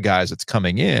batch of guys that's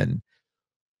coming in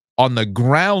on the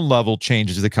ground level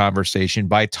changes the conversation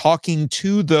by talking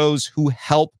to those who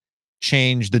help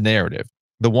change the narrative,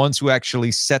 the ones who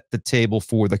actually set the table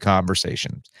for the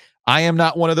conversation. I am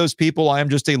not one of those people. I am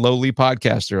just a lowly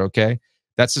podcaster, okay?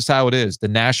 That's just how it is. The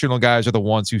national guys are the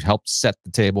ones who help set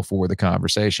the table for the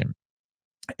conversation.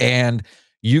 And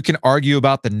you can argue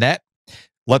about the net.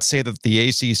 Let's say that the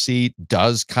ACC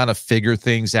does kind of figure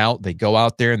things out. They go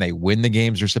out there and they win the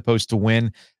games they're supposed to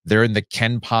win. They're in the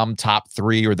Ken Pom top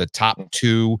 3 or the top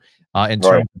 2 in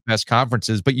terms of best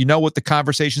conferences. But you know what the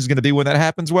conversation is going to be when that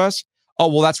happens, Wes? Oh,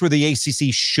 well, that's where the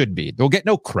ACC should be. They'll get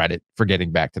no credit for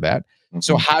getting back to that.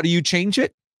 So how do you change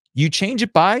it? You change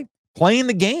it by playing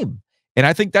the game. And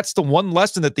I think that's the one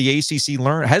lesson that the ACC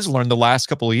has learned the last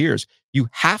couple of years. You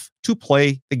have to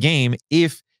play the game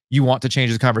if you want to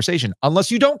change the conversation,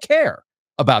 unless you don't care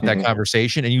about that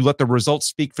conversation and you let the results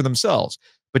speak for themselves.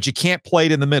 But you can't play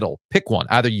it in the middle. Pick one.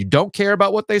 Either you don't care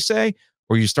about what they say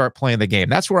or you start playing the game.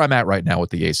 That's where I'm at right now with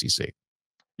the ACC.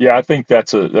 Yeah, I think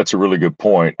that's a really good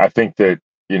point. I think that,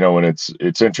 you know, and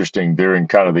it's interesting during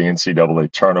kind of the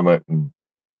NCAA tournament and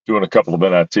doing a couple of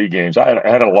NIT games. I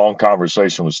had a long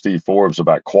conversation with Steve Forbes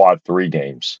about quad 3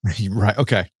 games. Right.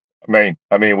 Okay. I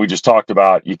mean, we just talked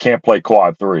about you can't play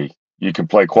quad 3. You can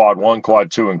play quad 1, quad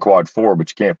 2, and quad 4,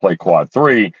 but you can't play quad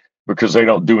 3 because they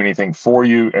don't do anything for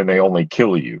you and they only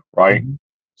kill you, right?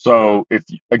 So if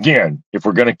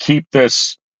we're going to keep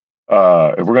this,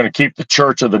 if we're going to keep the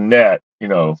church of the net, you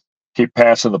know, keep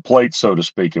passing the plate, so to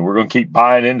speak, and we're going to keep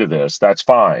buying into this, that's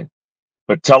fine.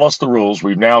 But tell us the rules.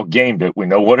 We've now gamed it. We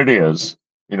know what it is.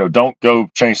 You know, don't go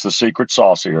change the secret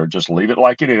sauce here. Just leave it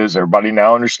like it is. Everybody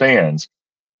now understands.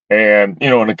 And, you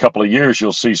know, in a couple of years,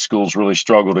 you'll see schools really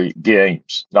struggle to get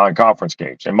games, non-conference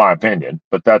games, in my opinion.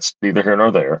 But that's neither here nor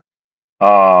there.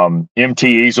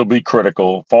 MTEs will be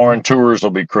critical. Foreign tours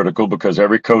will be critical because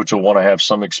every coach will want to have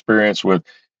some experience with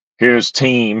his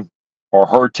team or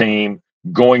her team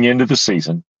going into the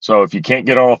season. So if you can't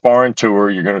get on a foreign tour,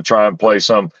 you're going to try and play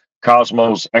some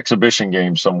Cosmos exhibition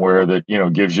game somewhere that, you know,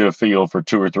 gives you a feel for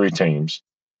 2 or 3 teams.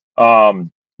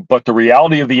 But the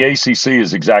reality of the ACC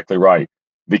is exactly right.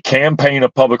 The campaign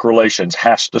of public relations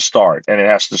has to start, and it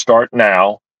has to start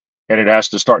now, and it has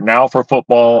to start now for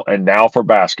football and now for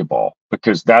basketball,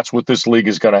 because that's what this league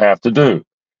is going to have to do.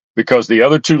 Because the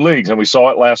other 2 leagues, and we saw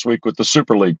it last week with the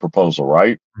Super League proposal,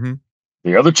 right?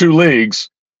 The other 2 leagues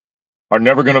are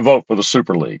never going to vote for the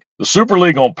Super League. The Super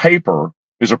League on paper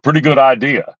is a pretty good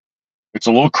idea. It's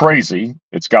a little crazy.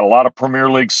 It's got a lot of Premier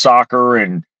League soccer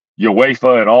and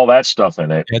UEFA and all that stuff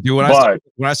in it. Yeah, dude,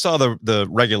 when I saw the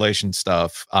regulation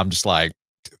stuff, I'm just like,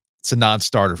 it's a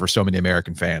non-starter for so many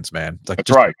American fans, man. It's like that's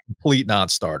just right. A complete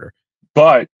non-starter.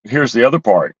 But here's the other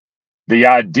part. The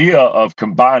idea of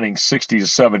combining 60 to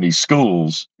 70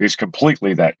 schools is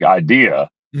completely that idea.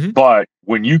 But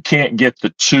when you can't get the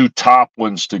 2 top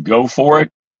ones to go for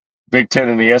it, Big Ten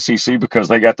and the SEC, because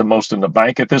they got the most in the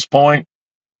bank at this point,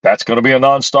 that's going to be a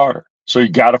non-starter. So you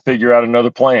got to figure out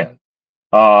another plan.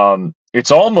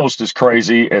 It's almost as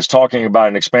crazy as talking about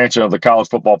an expansion of the college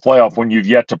football playoff when you've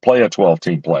yet to play a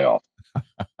 12-team playoff.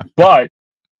 But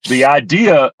the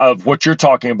idea of what you're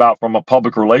talking about from a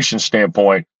public relations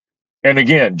standpoint, and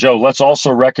again, Joe, let's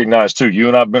also recognize too, you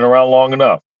and I have been around long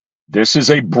enough. This is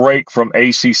a break from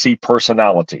ACC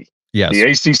personality. Yes. The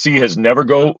ACC has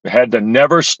had to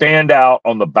never stand out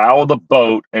on the bow of the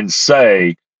boat and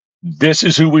say, this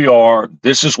is who we are,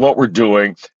 this is what we're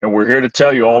doing, and we're here to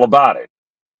tell you all about it.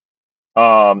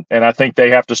 And I think they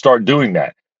have to start doing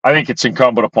that. I think it's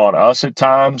incumbent upon us at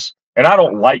times, and I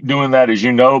don't like doing that, as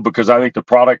you know, because I think the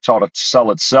product ought to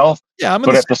sell itself. Yeah,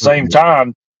 but at the same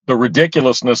time, the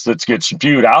ridiculousness that gets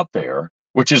spewed out there,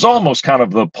 which is almost kind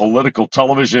of the political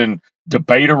television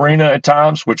debate arena at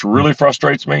times, which really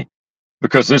frustrates me,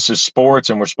 because this is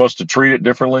sports and we're supposed to treat it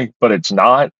differently, but it's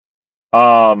not.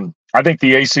 I think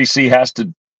the ACC has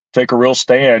to take a real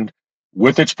stand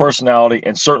with its personality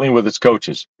and certainly with its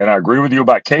coaches. And I agree with you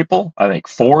about Capel. I think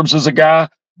Forbes is a guy.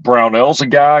 Brownell's a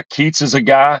guy. Keats is a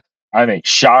guy. I think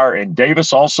Shire and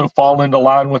Davis also fall into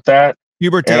line with that.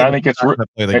 Hubert and Davis I think it's not going to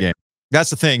play the game. That's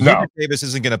the thing. No. Hubert Davis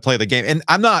isn't going to play the game. And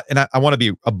I'm not, and I want to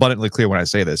be abundantly clear when I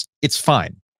say this. It's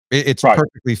fine. It's right.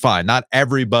 Perfectly fine. Not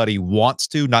everybody wants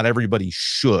to. Not everybody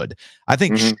should. I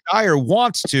think Shire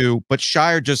wants to, but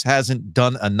Shire just hasn't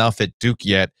done enough at Duke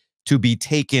yet to be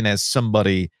taken as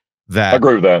somebody that I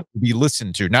agree with that. be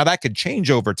listened to. Now that could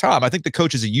change over time. I think the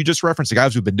coaches that you just referenced, the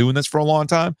guys who've been doing this for a long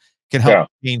time, can help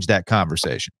change that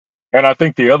conversation. And I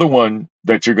think the other one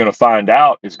that you're going to find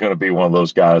out is going to be one of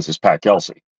those guys is Pat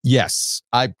Kelsey. Yes,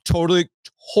 I totally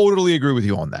agree with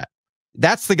you on that.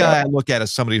 That's the guy I look at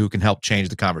as somebody who can help change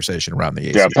the conversation around the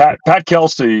ACC. Yeah, Pat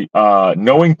Kelsey,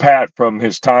 knowing Pat from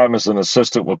his time as an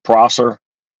assistant with Prosser,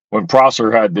 when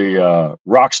Prosser had the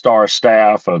rock star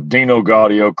staff of Dino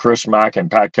Gaudio, Chris Mack,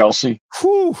 and Pat Kelsey.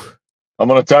 Whew. I'm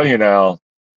going to tell you now,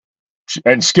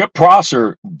 and Skip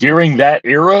Prosser during that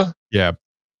era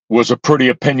was a pretty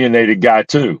opinionated guy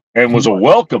too, and was a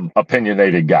welcome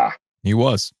opinionated guy. He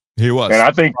was. And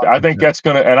I think that's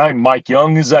going to, and I think Mike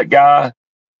Young is that guy.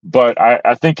 But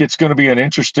I think it's going to be an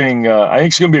interesting, I think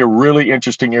it's going to be a really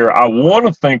interesting era. I want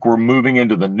to think we're moving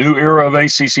into the new era of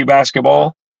ACC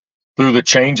basketball through the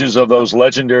changes of those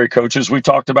legendary coaches we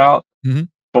talked about.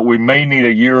 But we may need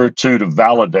a year or two to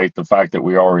validate the fact that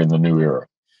we are in the new era.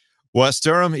 Wes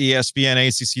Durham, ESPN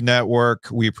ACC Network.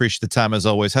 We appreciate the time as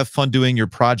always. Have fun doing your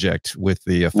project with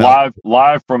the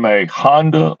live from a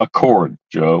Honda Accord,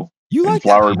 Joe. You like in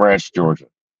Flowery Branch, Georgia.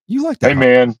 You like that? Hey,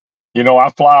 man. You know, I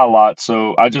fly a lot,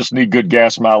 so I just need good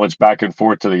gas mileage back and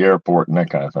forth to the airport and that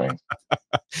kind of thing.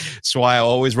 That's why I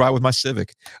always ride with my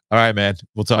Civic. All right, man.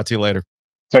 We'll talk to you later.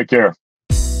 Take care.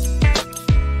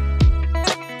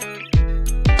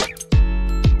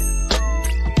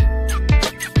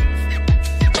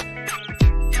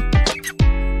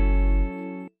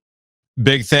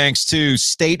 Big thanks to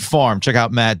State Farm. Check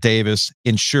out Matt Davis,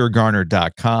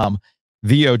 InsureGarner.com.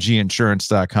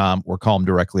 VOGinsurance.com or call him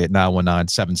directly at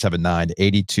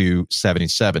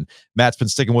 919-779-8277. Matt's been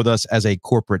sticking with us as a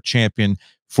corporate champion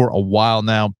for a while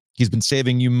now. He's been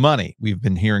saving you money. We've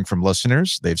been hearing from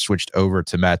listeners. They've switched over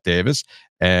to Matt Davis,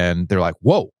 and they're like,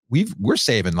 whoa, we're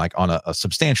saving like on a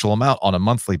substantial amount on a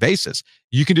monthly basis.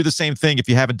 You can do the same thing if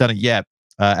you haven't done it yet,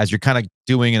 as you're kind of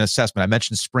doing an assessment. I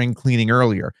mentioned spring cleaning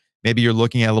earlier. Maybe you're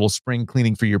looking at a little spring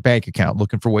cleaning for your bank account,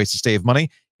 looking for ways to save money.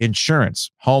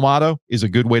 Insurance, home auto is a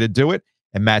good way to do it,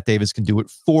 and Matt Davis can do it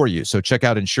for you. So check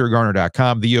out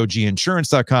InsureGarner.com,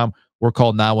 VOGinsurance.com, or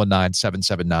call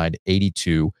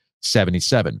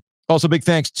 919-779-8277. Also, big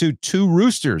thanks to Two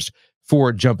Roosters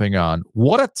for jumping on.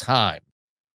 What a time.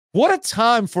 What a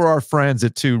time for our friends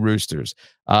at Two Roosters.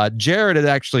 Jared had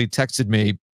actually texted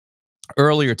me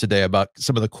earlier today about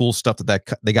some of the cool stuff that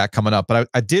they got coming up, but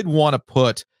I did want to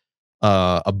put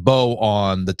a bow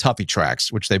on the Tuffy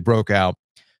tracks, which they broke out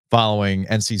following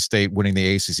NC State winning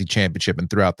the ACC championship and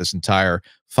throughout this entire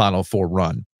Final Four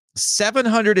run.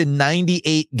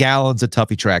 798 gallons of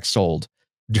Tuffy tracks sold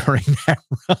during that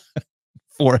run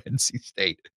for NC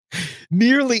State.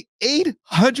 Nearly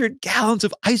 800 gallons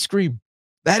of ice cream.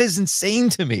 That is insane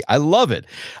to me. I love it.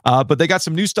 But they got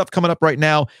some new stuff coming up right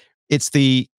now. It's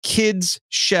the Kids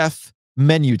Chef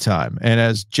menu time. And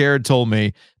as Jared told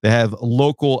me, they have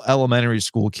local elementary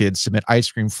school kids submit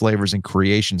ice cream flavors and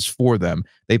creations for them.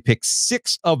 They pick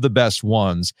 6 of the best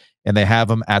ones, and they have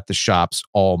them at the shops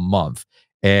all month.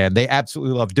 And they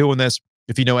absolutely love doing this.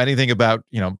 If you know anything about,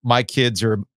 my kids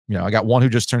are, I got one who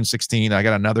just turned 16. I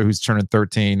got another who's turning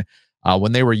 13.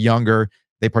 When they were younger,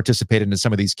 they participated in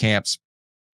some of these camps,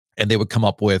 and they would come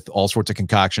up with all sorts of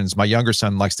concoctions. My younger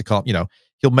son likes to call,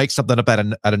 he'll make something up out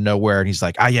of nowhere, and he's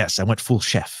like, yes, I went full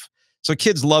chef. So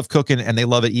kids love cooking, and they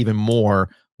love it even more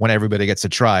when everybody gets to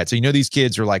try it. So these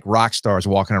kids are like rock stars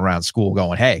walking around school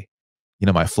going, hey,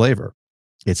 my flavor,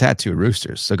 it's at Two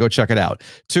Roosters. So go check it out.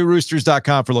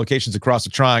 TwoRoosters.com for locations across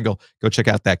the triangle. Go check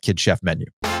out that Kid Chef menu.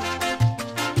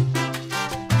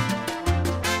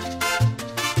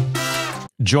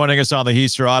 Joining us on the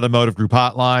Heister Automotive Group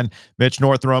hotline, Mitch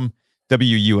Northam,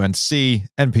 WUNC,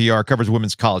 NPR, covers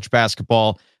women's college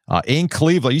basketball in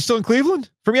Cleveland. You still in Cleveland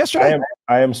from yesterday?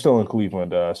 I am still in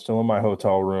Cleveland, still in my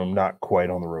hotel room, not quite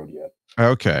on the road yet.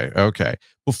 Okay.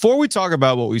 Before we talk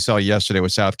about what we saw yesterday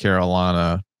with South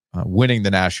Carolina winning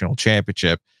the national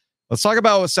championship, let's talk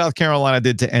about what South Carolina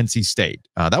did to NC State.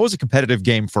 That was a competitive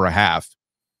game for a half.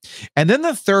 And then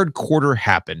the third quarter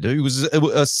happened. It was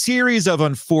a series of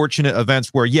unfortunate events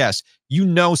where, yes,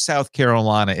 South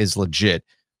Carolina is legit,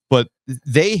 but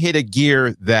they hit a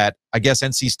gear that I guess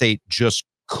NC State just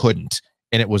couldn't,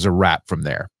 and it was a wrap from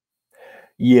there.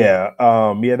 Yeah,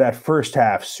 that first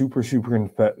half, super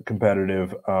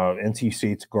competitive. NC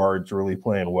State's guards really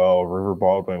playing well. River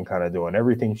Baldwin kind of doing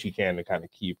everything she can to kind of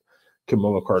keep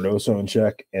Camila Cardoso in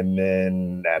check. And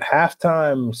then at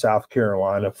halftime, South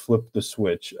Carolina flipped the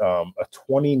switch, a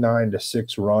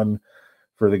 29-6 run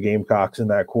for the Gamecocks in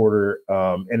that quarter.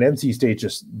 And NC State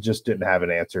just didn't have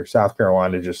an answer. South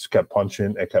Carolina just kept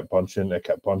punching,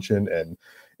 and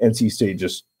NC State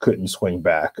just couldn't swing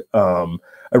back.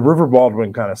 River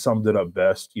Baldwin kind of summed it up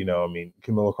best.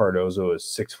 Camila Cardoso is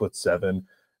 6'7",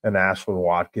 and Ashlyn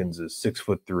Watkins is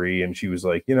 6'3", and she was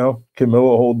like,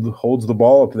 Camila holds the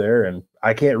ball up there, and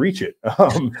I can't reach it.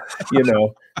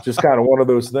 Just kind of one of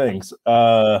those things.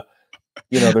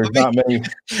 There's not many.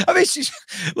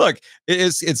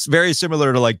 It's very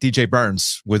similar to like DJ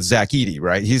Burns with Zach Edey,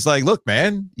 right? He's like, look,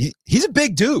 man, he's a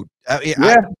big dude.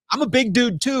 I'm a big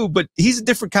dude too, but he's a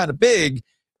different kind of big.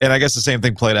 And I guess the same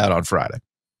thing played out on Friday.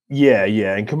 Yeah.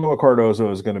 And Camila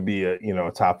Cardoso is going to be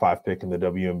a top 5 pick in the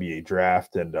WNBA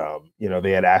draft. And,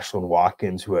 they had Ashlyn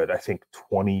Watkins, who had, I think,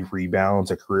 20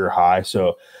 rebounds, a career high.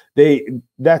 So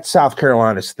that's South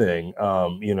Carolina's thing.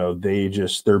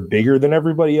 They're bigger than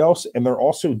everybody else, and they're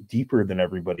also deeper than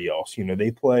everybody else.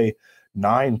 They play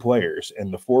 9 players,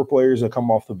 and the 4 players that come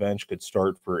off the bench could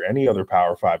start for any other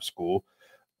Power 5 school.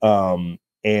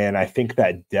 And I think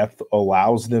that depth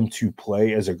allows them to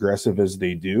play as aggressive as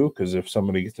they do, because if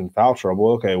somebody gets in foul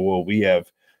trouble, okay, well, we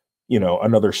have,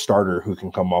 another starter who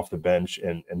can come off the bench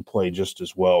and play just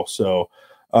as well. So,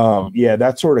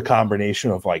 that sort of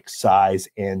combination of like size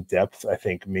and depth, I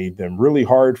think, made them really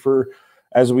hard for,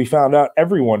 as we found out,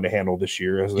 everyone to handle this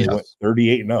year as they went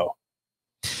 38-0.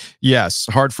 Yes,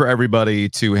 hard for everybody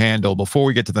to handle. Before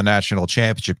we get to the national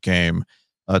championship game,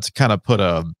 to kind of put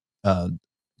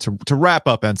to wrap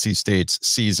up NC State's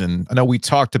season, I know we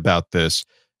talked about this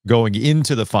going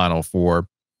into the Final Four.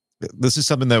 This is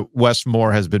something that Wes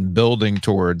Moore has been building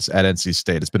towards at NC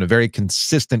State. It's been a very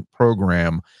consistent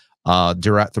program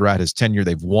throughout his tenure.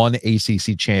 They've won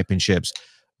ACC championships.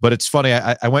 But it's funny,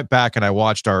 I went back and I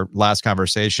watched our last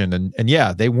conversation, and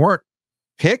yeah, they weren't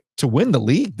picked to win the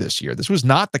league this year. This was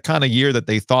not the kind of year that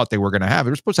they thought they were going to have.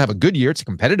 They were supposed to have a good year. It's a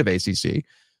competitive ACC.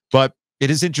 But it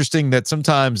is interesting that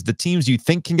sometimes the teams you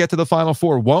think can get to the Final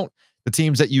Four won't. The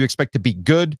teams that you expect to be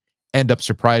good end up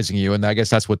surprising you, and I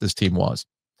guess that's what this team was.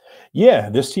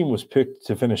 Yeah, this team was picked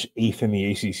to finish 8th in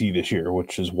the ACC this year,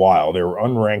 which is wild. They were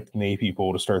unranked in the AP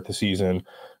to start the season.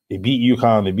 They beat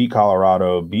UConn, they beat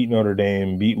Colorado, beat Notre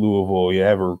Dame, beat Louisville. You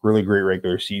have a really great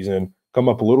regular season. Come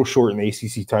up a little short in the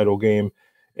ACC title game.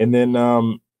 And then,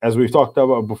 as we've talked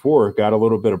about before, got a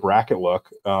little bit of bracket luck,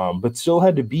 but still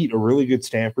had to beat a really good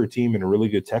Stanford team and a really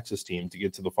good Texas team to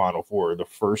get to the Final Four, the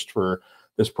first for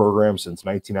this program since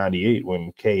 1998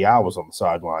 when K.I. was on the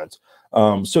sidelines.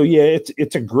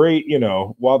 It's a great,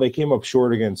 while they came up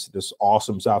short against this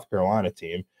awesome South Carolina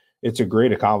team, it's a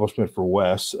great accomplishment for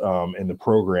Wes and the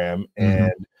program. Mm-hmm.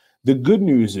 And the good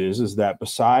news is that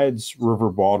besides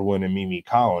River Baldwin and Mimi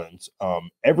Collins,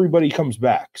 everybody comes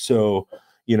back. So,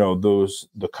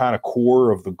 the kind of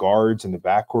core of the guards in the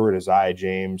backcourt, Isaiah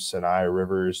James, Sanaya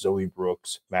Rivers, Zoe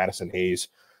Brooks, Madison Hayes,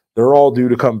 they're all due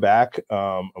to come back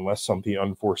unless something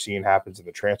unforeseen happens in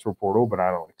the transfer portal, but I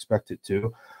don't expect it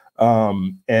to.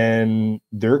 And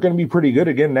they're going to be pretty good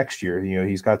again next year.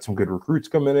 He's got some good recruits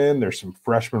coming in. There's some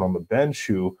freshmen on the bench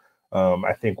who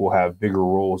I think will have bigger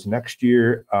roles next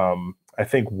year. I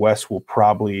think Wes will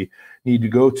probably need to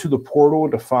go to the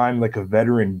portal to find like a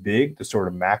veteran big to sort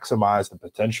of maximize the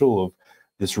potential of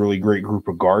this really great group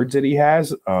of guards that he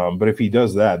has. But if he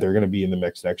does that, they're going to be in the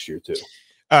mix next year too.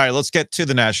 All right, let's get to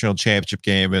the national championship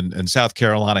game, and South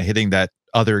Carolina hitting that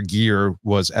other gear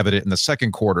was evident in the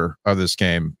second quarter of this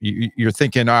game. You're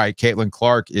thinking, all right, Caitlin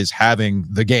Clark is having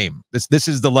the game. This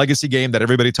is the legacy game that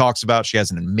everybody talks about. She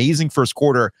has an amazing first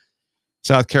quarter.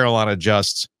 South Carolina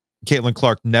Caitlin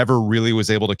Clark never really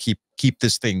was able to keep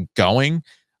this thing going.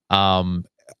 I'm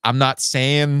not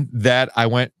saying that I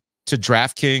went to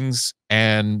DraftKings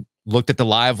and looked at the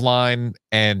live line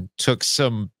and took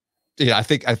some Yeah, I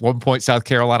think at one point South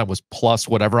Carolina was plus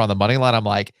whatever on the money line. I'm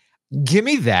like, give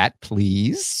me that,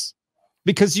 please,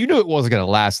 because you knew it wasn't going to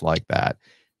last like that.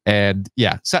 And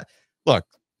yeah, so look,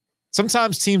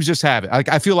 sometimes teams just have it.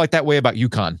 I feel like that way about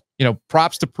UConn.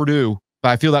 Props to Purdue, but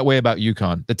I feel that way about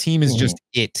UConn. The team is just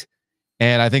it.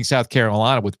 And I think South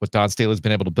Carolina, with what Don Staley's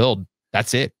been able to build,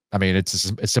 that's it. I mean,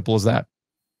 it's as simple as that.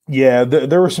 Yeah,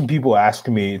 there were some people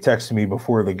texting me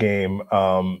before the game,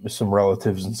 some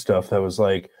relatives and stuff that was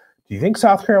like, do you think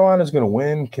South Carolina is going to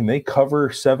win? Can they cover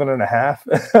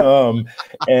 7.5?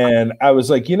 And I was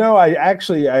like,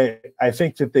 I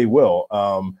think that they will.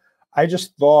 I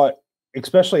just thought,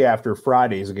 especially after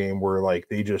Friday's game where like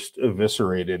they just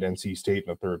eviscerated NC State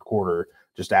in the third quarter,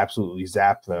 just absolutely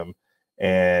zapped them.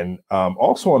 And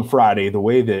also on Friday, the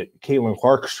way that Caitlin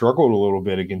Clark struggled a little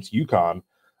bit against UConn,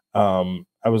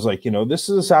 I was like, this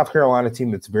is a South Carolina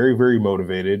team that's very, very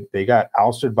motivated. They got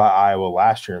ousted by Iowa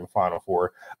last year in the Final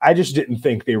Four. I just didn't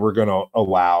think they were going to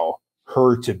allow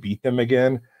her to beat them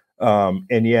again.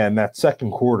 And yeah, in that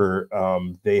second quarter,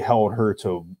 they held her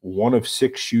to 1 of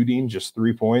 6 shooting, just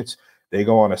 3 points. They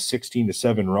go on a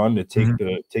 16-7 run to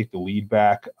take the lead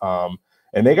back.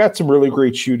 And they got some really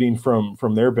great shooting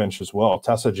from their bench as well.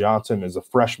 Tessa Johnson is a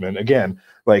freshman. Again,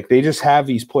 like they just have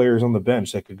these players on the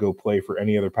bench that could go play for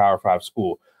any other Power 5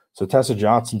 school. So Tessa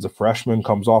Johnson's a freshman,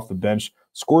 comes off the bench,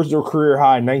 scores their career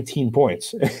high 19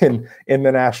 points in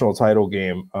the national title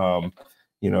game,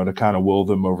 to kind of will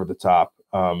them over the top.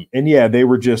 And yeah, they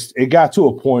were it got to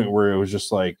a point where it was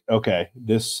just like, okay,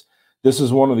 this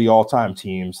is one of the all-time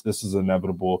teams. This is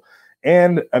inevitable.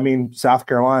 And, I mean, South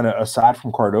Carolina, aside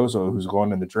from Cardozo, who's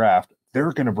going in the draft,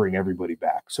 they're going to bring everybody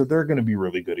back. So they're going to be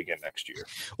really good again next year.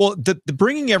 Well, the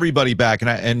bringing everybody back,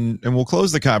 and we'll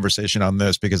close the conversation on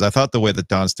this because I thought the way that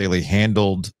Don Staley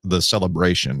handled the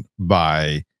celebration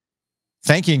by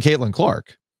thanking Caitlin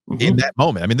Clark in that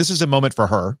moment. I mean, this is a moment for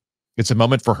her. It's a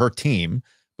moment for her team,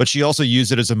 but she also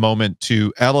used it as a moment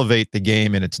to elevate the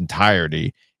game in its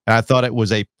entirety. And I thought it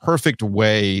was a perfect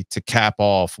way to cap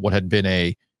off what had been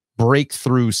a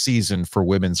breakthrough season for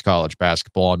women's college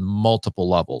basketball on multiple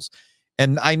levels.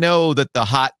 And I know that the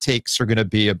hot takes are going to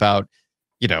be about,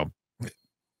 and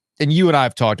you and I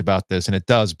have talked about this, and it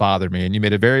does bother me. And you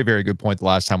made a very, very good point the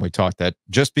last time we talked, that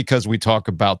just because we talk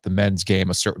about the men's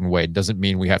game a certain way doesn't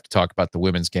mean we have to talk about the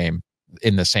women's game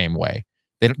in the same way.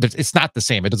 It's not the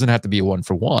same. It doesn't have to be a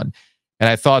 1-for-1. And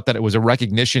I thought that it was a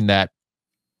recognition that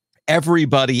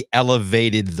everybody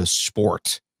elevated the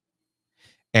sport.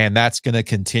 And that's going to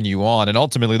continue on. And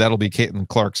ultimately, that'll be Caitlin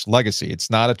Clark's legacy. It's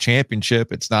not a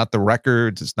championship. It's not the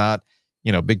records. It's not,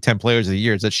 Big Ten Players of the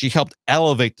Year. It's that she helped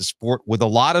elevate the sport with a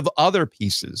lot of other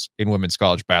pieces in women's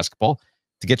college basketball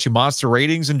to get you monster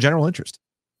ratings and general interest.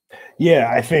 Yeah,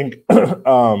 I think,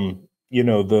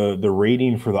 the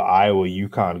rating for the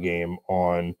Iowa-UConn game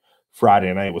on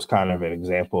Friday night was kind of an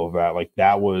example of that. Like,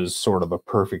 that was sort of a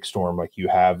perfect storm. Like, you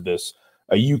have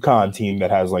a UConn team that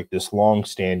has like this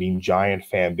long-standing giant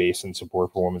fan base and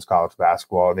support for women's college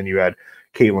basketball. And then you had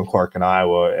Caitlin Clark in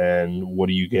Iowa, and what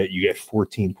do you get? You get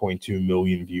 14.2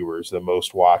 million viewers, the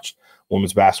most watched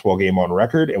women's basketball game on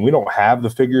record. And we don't have the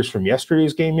figures from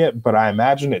yesterday's game yet, but I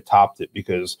imagine it topped it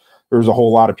because there was a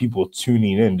whole lot of people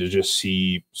tuning in to just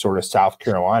see sort of South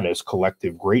Carolina's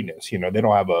collective greatness. They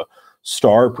don't have a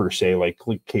star per se like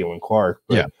Caitlin Clark,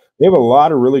 but they have a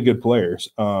lot of really good players.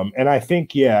 And I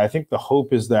think the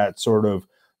hope is that sort of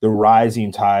the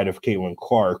rising tide of Caitlin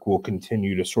Clark will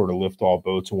continue to sort of lift all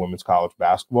boats in women's college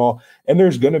basketball. And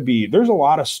there's a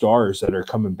lot of stars that are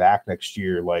coming back next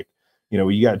year. Like,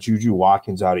 you got Juju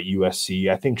Watkins out at USC.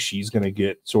 I think she's going to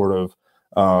get sort of,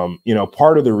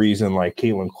 part of the reason like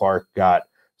Caitlin Clark got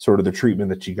sort of the treatment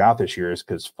that she got this year is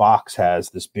because Fox has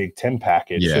this Big Ten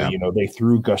package. Yeah. So, they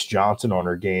threw Gus Johnson on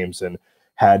her games and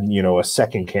had, a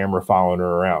second camera following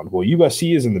her around. Well,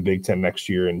 USC is in the Big Ten next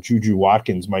year, and Juju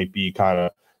Watkins might be kind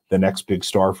of the next big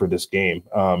star for this game.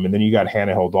 And then you got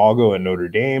Hannah Hidalgo at Notre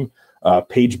Dame.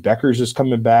 Paige Beckers is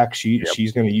coming back.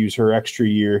 She's going to use her extra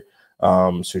year.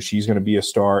 So she's going to be a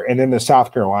star. And then the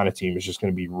South Carolina team is just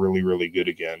going to be really, really good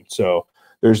again. So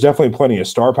there's definitely plenty of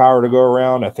star power to go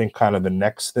around. I think kind of the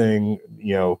next thing,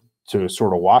 to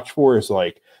sort of watch for is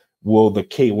like, will the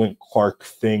Caitlin Clark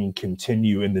thing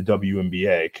continue in the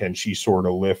WNBA? Can she sort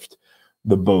of lift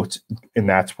the boat in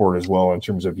that sport as well in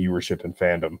terms of viewership and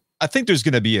fandom? I think there's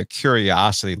going to be a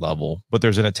curiosity level, but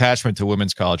there's an attachment to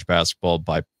women's college basketball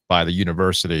by the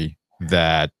university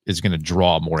that is going to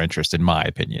draw more interest, in my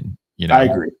opinion. I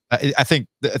agree. I think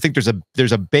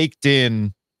there's a baked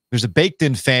in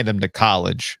fandom to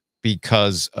college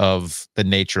because of the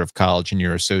nature of college and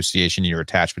your association, your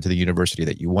attachment to the university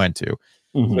that you went to.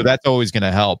 So that's always going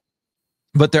to help.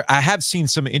 But I have seen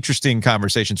some interesting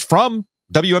conversations from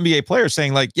WNBA players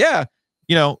saying like, yeah,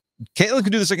 Caitlin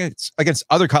can do this against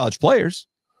other college players.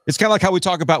 It's kind of like how we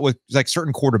talk about with like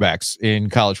certain quarterbacks in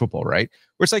college football, right?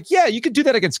 Where it's like, yeah, you could do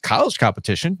that against college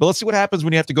competition, but let's see what happens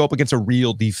when you have to go up against a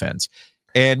real defense.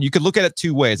 And you could look at it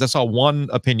two ways. I saw one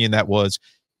opinion that was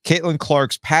Caitlin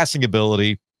Clark's passing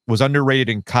ability was underrated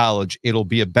in college. It'll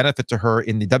be a benefit to her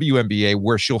in the WNBA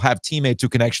where she'll have teammates who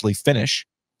can actually finish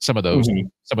some of those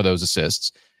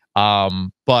assists.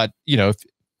 But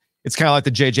it's kind of like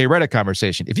the JJ Redick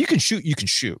conversation. If you can shoot, you can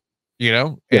shoot,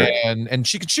 and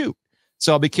she can shoot.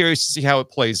 So I'll be curious to see how it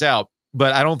plays out.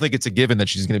 But I don't think it's a given that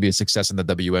she's going to be a success in the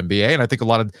WNBA. And I think a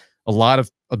lot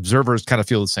of observers kind of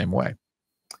feel the same way.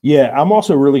 Yeah, I'm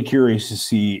also really curious to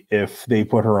see if they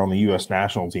put her on the U.S.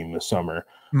 national team this summer.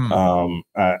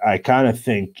 I kind of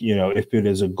think, if it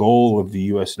is a goal of the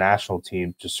U.S. national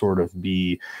team to sort of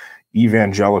be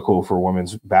evangelical for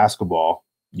women's basketball,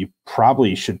 you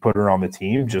probably should put her on the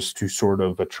team just to sort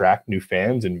of attract new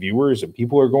fans and viewers, and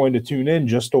people are going to tune in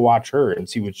just to watch her and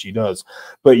see what she does.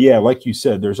 But yeah, like you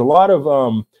said, there's a lot of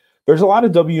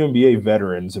WNBA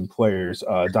veterans and players,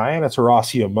 Diana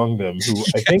Taurasi among them, who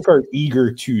I think are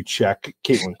eager to check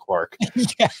Caitlin Clark.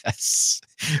 Yes,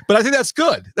 but I think that's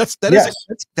good.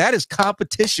 That is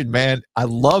competition, man. I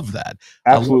love that.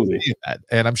 Absolutely. I love that.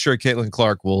 And I'm sure Caitlin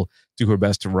Clark will do her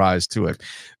best to rise to it.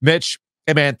 Mitch,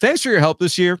 hey man, thanks for your help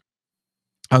this year.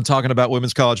 I'm talking about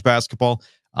women's college basketball.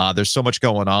 There's so much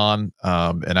going on,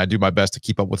 and I do my best to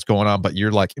keep up what's going on, but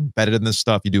you're like embedded in this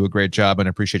stuff. You do a great job, and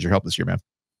I appreciate your help this year, man.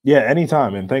 Yeah,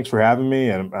 anytime. And thanks for having me.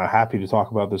 And I'm happy to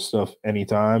talk about this stuff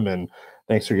anytime. And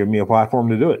thanks for giving me a platform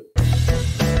to do it.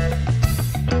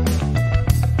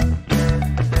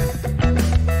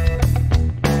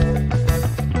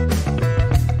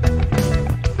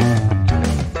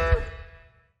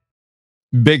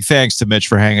 Big thanks to Mitch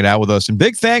for hanging out with us. And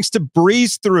big thanks to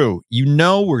Breeze Through.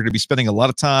 We're going to be spending a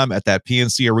lot of time at that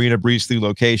PNC Arena Breeze Through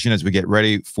location as we get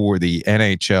ready for the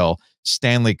NHL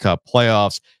Stanley Cup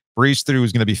playoffs. Breeze Through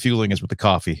is going to be fueling us with the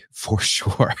coffee for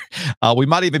sure. We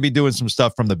might even be doing some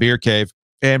stuff from the beer cave.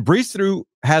 And Breeze Through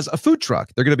has a food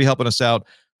truck. They're going to be helping us out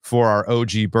for our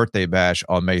OG birthday bash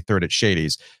on May 3rd at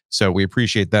Shady's. So we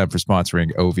appreciate them for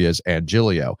sponsoring Ovia's and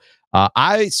Gilio.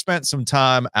 I spent some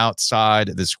time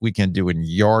outside this weekend doing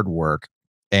yard work,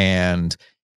 and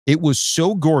it was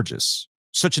so gorgeous.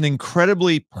 Such an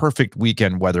incredibly perfect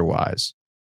weekend weather-wise.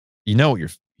 You know what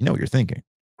you're thinking.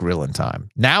 Grilling time.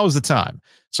 Now is the time.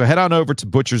 So head on over to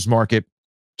Butcher's Market.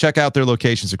 Check out their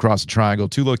locations across the triangle.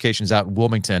 2 locations out in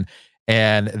Wilmington.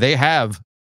 And they have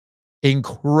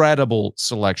incredible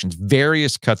selections,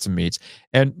 various cuts of meats.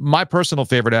 And my personal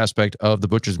favorite aspect of the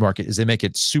Butcher's Market is they make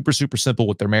it super, super simple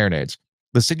with their marinades.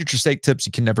 The signature steak tips,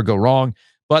 you can never go wrong,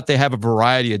 but they have a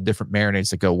variety of different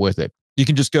marinades that go with it. You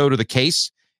can just go to the case,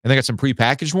 and they got some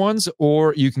prepackaged ones,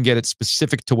 or you can get it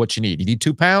specific to what you need. You need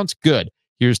 2 pounds? Good.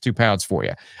 Here's 2 pounds for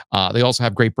you. They also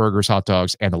have great burgers, hot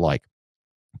dogs, and the like.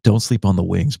 Don't sleep on the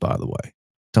wings, by the way.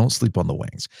 Don't sleep on the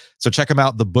wings. So check them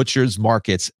out,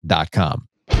 thebutchersmarkets.com.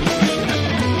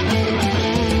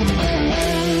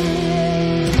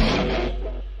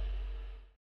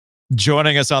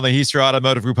 Joining us on the Heister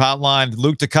Automotive Group hotline,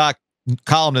 Luke Decock,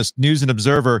 columnist, News and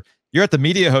Observer. You're at the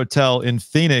Media Hotel in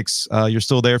Phoenix. You're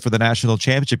still there for the national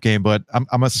championship game, but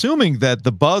I'm assuming that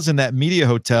the buzz in that Media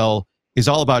Hotel is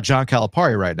all about John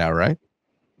Calipari right now, right?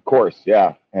 Of course,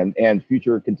 yeah, and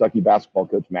future Kentucky basketball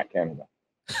coach Matt Canada.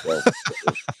 So,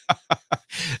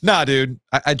 nah, dude,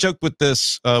 I joked with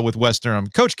this with Wes Durham.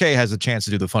 Coach K has a chance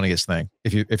to do the funniest thing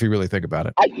if you really think about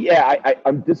it.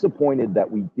 I'm disappointed that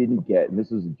we didn't get, and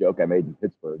this is a joke I made in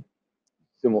Pittsburgh.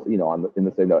 Similar, in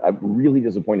the same note, I'm really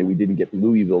disappointed we didn't get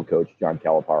Louisville coach John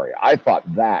Calipari. I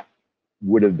thought that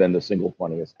would have been the single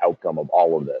funniest outcome of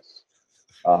all of this.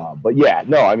 But yeah,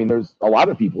 no, I mean, there's a lot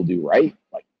of people do, right?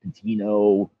 Like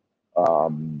Patino,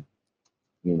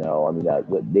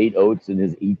 Nate Oates and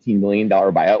his $18 million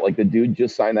buyout. Like the dude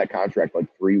just signed that contract like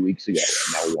 3 weeks ago,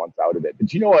 and now he wants out of it.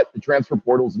 But you know what? The transfer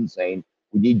portal is insane.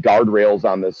 We need guardrails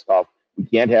on this stuff. We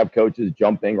can't have coaches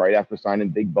jumping right after signing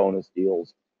big bonus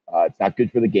deals. It's not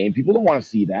good for the game. People don't want to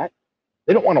see that.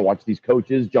 They don't want to watch these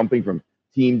coaches jumping from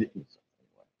team to team.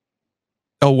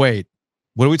 Oh, wait.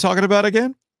 What are we talking about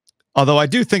again? Although I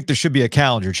do think there should be a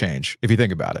calendar change if you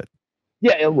think about it.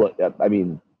 Yeah, and look, I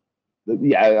mean,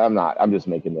 yeah, I'm not. I'm just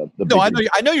making the no, I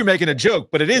know you're making a joke,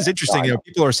 but it is interesting.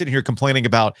 People are sitting here complaining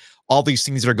about all these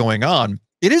things that are going on.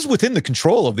 it is within the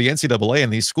control of the NCAA,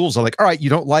 and these schools are like, all right, you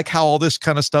don't like how all this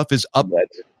kind of stuff is Open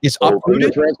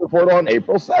the transfer portal on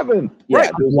April 7th. Yeah,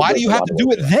 right. Why do you have to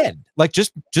do it then? Like,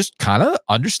 just kind of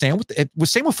understand what it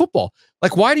was. Same with football.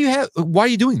 Like, why are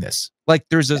you doing this? Like,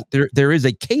 there is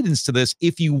a cadence to this.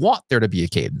 If you want there to be a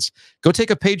cadence, go take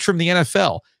a page from the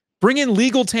NFL. Bring in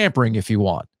legal tampering if you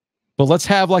want, but let's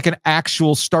have like an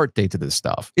actual start date to this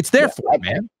stuff. It's there for it,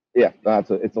 man. Yeah, it's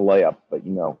a layup, but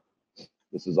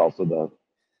this is also the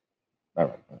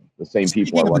same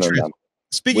people are running them.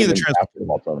 Speaking of the transfer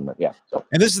basketball tournament, yeah. So.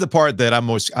 And this is the part that I'm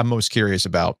most curious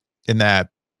about, in that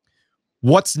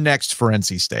what's next for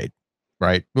NC State,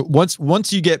 right?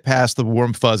 Once you get past the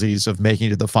warm fuzzies of making it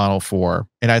to the Final Four,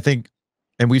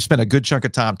 and we've spent a good chunk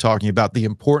of time talking about the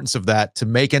importance of that to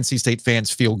make NC State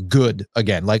fans feel good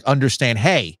again, like understand,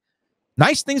 hey,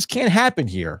 nice things can happen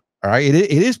here. All right,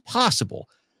 it is possible,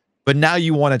 but now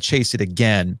you want to chase it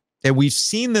again. And we've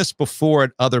seen this before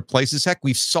at other places. Heck,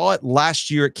 we saw it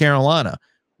last year at Carolina,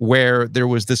 where there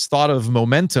was this thought of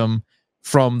momentum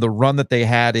from the run that they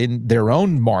had in their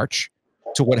own March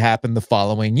to what happened the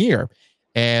following year.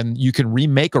 And you can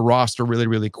remake a roster really,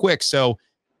 really quick. So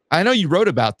I know you wrote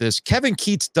about this. Kevin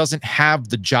Keatts doesn't have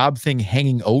the job thing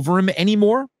hanging over him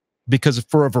anymore because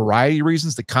for a variety of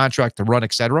reasons, the contract, the run,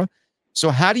 etc. So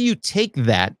how do you take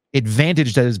that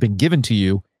advantage that has been given to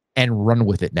you and run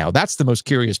with it now? That's the most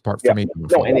curious part for me.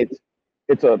 No, and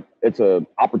it's a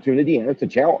opportunity and it's a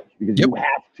challenge, because you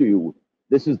have to.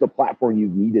 This is the platform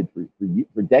you've needed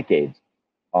for decades.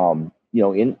 And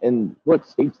look,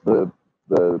 State's the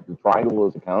triangle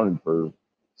is accounted for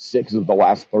 6 of the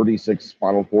last 36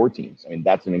 Final Four teams. I mean,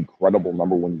 that's an incredible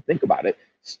number when you think about it.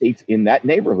 State's in that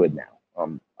neighborhood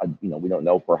now. We don't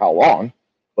know for how long,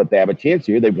 but they have a chance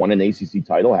here. They've won an ACC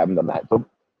title, haven't done that. So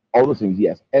all those things,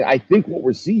 yes. And I think what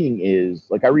we're seeing is,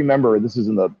 like, I remember, this is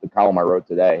in the column I wrote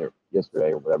today or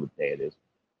yesterday or whatever day it is,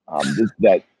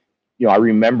 I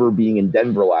remember being in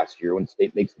Denver last year when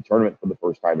State makes the tournament for the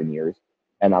first time in years.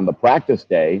 And on the practice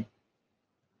day,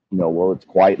 where it's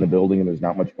quiet in the building and there's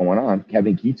not much going on,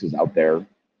 Kevin Keatts is out there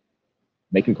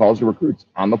making calls to recruits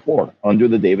on the floor under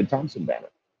the David Thompson banner.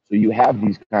 So you have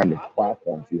these kind of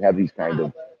platforms. You have these kind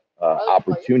of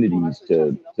opportunities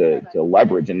to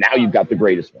leverage. And now you've got the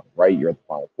greatest one, right? You're at the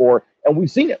Final Four. And we've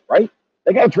seen it, right?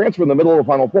 They got a transfer in the middle of the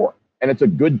Final Four. And it's a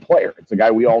good player. It's a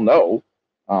guy we all know.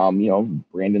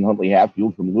 Brandon Huntley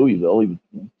Hatfield from Louisville. He was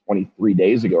 23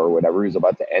 days ago or whatever. He's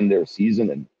about to end their season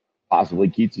and possibly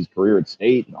Keats' career at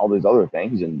State and all these other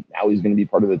things. And now he's going to be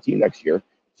part of the team next year.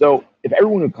 So if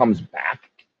everyone who comes back,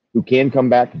 who can come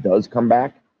back, does come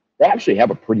back, they actually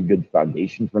have a pretty good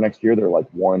foundation for next year. They're like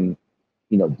one,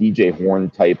 DJ Horn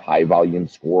type high volume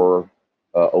scorer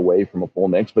away from a full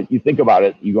mix. But you think about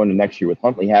it, you go into next year with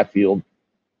Huntley Hatfield,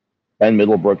 Ben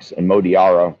Middlebrooks, and Mo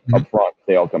Diarra up front.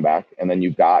 They all come back. And then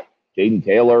you've got Jaden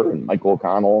Taylor and Michael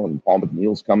O'Connell and Paul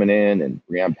McNeil's coming in, and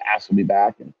Breon Pass will be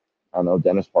back. And I don't know,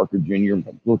 Dennis Parker Jr.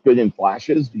 look good in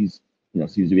flashes. He's,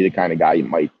 seems to be the kind of guy you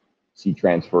might see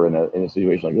transfer in a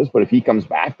situation like this. But if he comes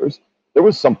back, there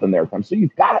was something there. So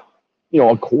you've got,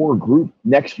 a core group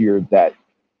next year that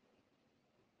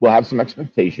will have some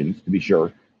expectations, to be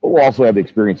sure, but we'll also have the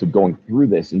experience of going through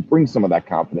this and bring some of that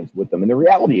confidence with them. And the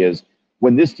reality is,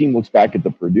 when this team looks back at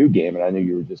the Purdue game, and I know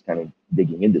you were just kind of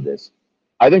digging into this,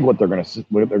 I think what they're going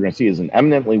to see is an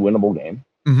eminently winnable game.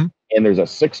 Mm-hmm. And there's a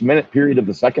 6-minute period of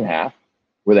the second half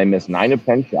where they miss 9 of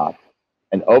 10 shots.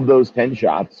 And of those 10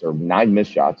 shots, or 9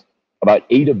 missed shots, about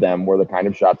 8 of them were the kind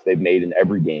of shots they've made in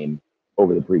every game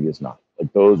over the previous 9.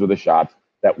 Like, those were the shots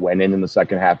that went in the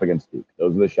second half against Duke.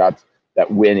 Those are the shots that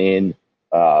went in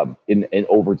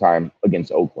overtime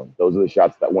against Oakland. Those are the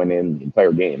shots that went in the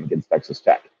entire game against Texas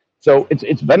Tech. So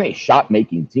it's been a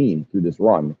shot-making team through this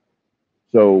run.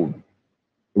 So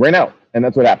right now, and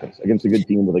that's what happens against a good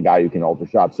team with a guy who can alter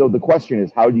shots. So the question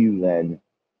is, how do you then,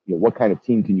 what kind of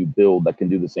team can you build that can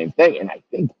do the same thing? And I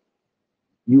think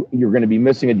you're going to be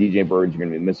missing a DJ Burns, you're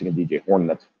going to be missing a DJ Horn.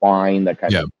 That's fine, that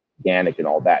kind of organic and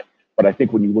all that. But I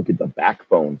think when you look at the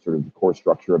backbone, sort of the core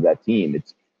structure of that team,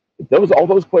 if all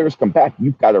those players come back,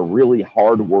 you've got a really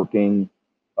hard-working,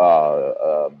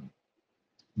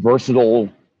 versatile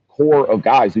core of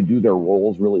guys who do their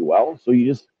roles really well. So you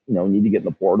just need to get in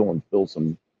the portal and fill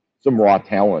some raw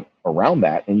talent around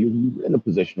that, and you're in a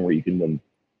position where you can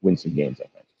win some games, I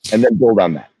think, and then build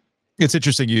on that. It's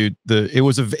interesting. It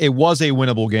was a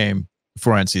winnable game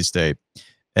for NC State,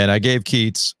 and I gave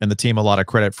Keatts and the team a lot of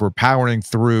credit for powering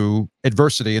through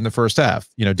adversity in the first half.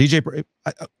 DJ,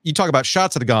 you talk about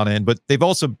shots that have gone in, but they've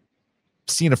also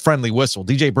seen a friendly whistle.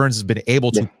 DJ Burns has been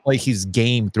able to play his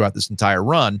game throughout this entire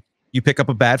run. You pick up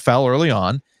a bad foul early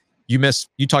on,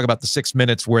 You talk about the 6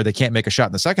 minutes where they can't make a shot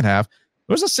in the second half.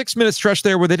 There was a 6-minute stretch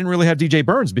there where they didn't really have DJ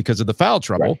Burns because of the foul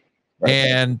trouble. Right.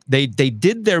 And they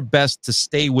did their best to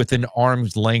stay within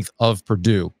arm's length of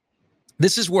Purdue.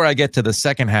 This is where I get to the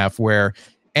second half where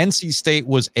NC State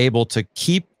was able to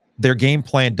keep their game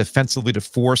plan defensively to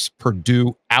force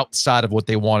Purdue outside of what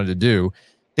they wanted to do.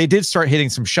 They did start hitting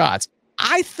some shots.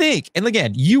 I think, and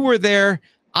again, you were there,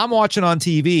 I'm watching on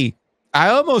TV. I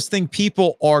almost think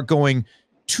people are going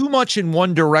too much in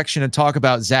one direction and talk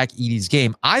about Zach Edey's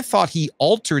game. I thought he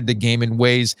altered the game in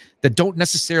ways that don't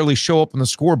necessarily show up on the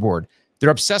scoreboard. They're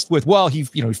obsessed with, well, he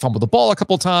fumbled the ball a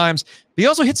couple times, but he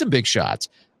also hit some big shots.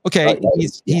 Okay,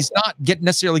 he's not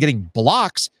necessarily getting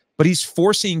blocks, but he's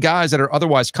forcing guys that are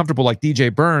otherwise comfortable, like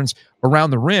DJ Burns,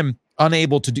 around the rim,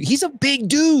 unable to do. He's a big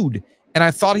dude, and I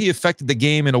thought he affected the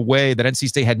game in a way that NC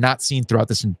State had not seen throughout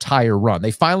this entire run. They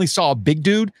finally saw a big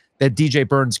dude that DJ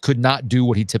Burns could not do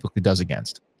what he typically does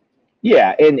against.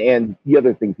 Yeah, and the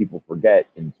other thing people forget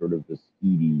in sort of this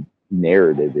Edey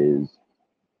narrative is,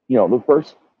 the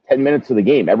first 10 minutes of the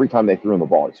game, every time they threw him the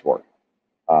ball, he scored.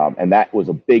 And that was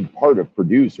a big part of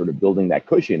Purdue sort of building that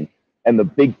cushion. And the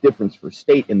big difference for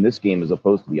State in this game as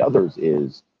opposed to the others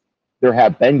is there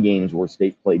have been games where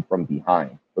State played from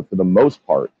behind. But for the most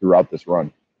part, throughout this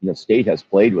run, State has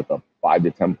played with a 5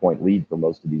 to 10 point lead for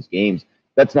most of these games.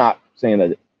 That's not saying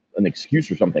that an excuse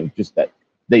or something, just that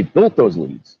they built those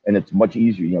leads, and it's much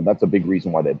easier. That's a big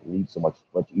reason why they lead so much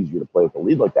easier to play with a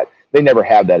lead like that. They never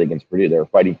had that against Purdue. They were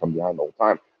fighting from behind the whole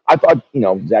time. I thought,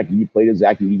 Zach Edey played a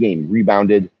Zach Edey game. He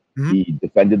rebounded. He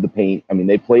defended the paint. I mean,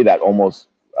 they play that almost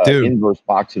inverse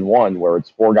box and one where it's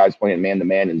 4 guys playing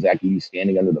man-to-man and Zach Edey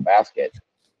standing under the basket.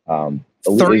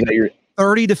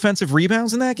 30 defensive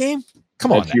rebounds in that game?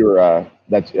 Come on. I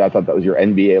thought that was your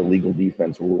NBA legal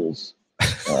defense rules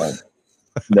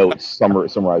notes,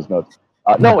 summarized notes.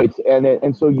 No, it's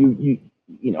and so you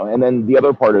and then the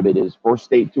other part of it is for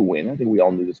State to win. I think we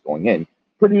all knew this going in.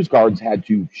 Purdue's guards had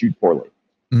to shoot poorly.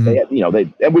 They had,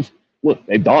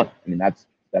 they've done. I mean, that's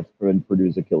been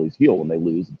Purdue's Achilles heel when they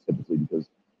lose. It's typically because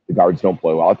the guards don't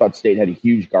play well. I thought State had a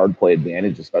huge guard play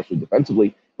advantage, especially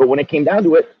defensively. But when it came down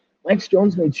to it, Lance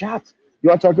Jones made shots. You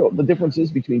want to talk about the differences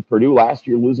between Purdue last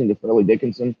year losing to Fairleigh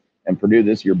Dickinson and Purdue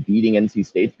this year beating NC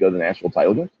State to go to the national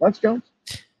title game? Lance Jones.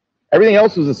 Everything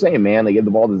else was the same, man. They gave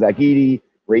the ball to Zach Edey.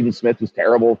 Braden Smith was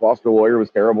terrible. Foster Lawyer was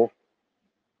terrible.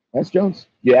 Lance Jones.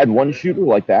 You add one shooter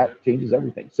like that, changes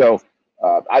everything. So,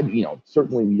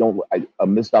 certainly we don't a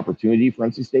missed opportunity for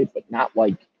NC State, but not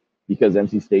like because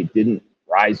NC State didn't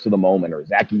rise to the moment or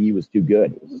Zach Edey was too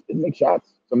good. It just didn't make shots.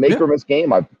 It's a make or miss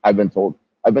game. I've been told.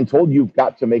 I've been told you've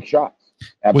got to make shots.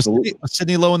 Absolutely. Was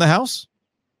Sidney Lowe in the house?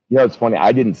 Yeah, it's funny.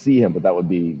 I didn't see him, but that would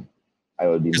be. I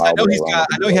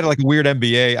know he had like a weird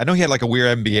NBA. I know he had like a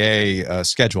weird NBA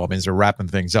schedule. I mean, they're wrapping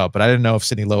things up, but I didn't know if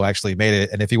Sidney Lowe actually made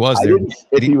it. And if he was there,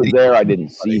 if he was there, I didn't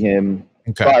see him.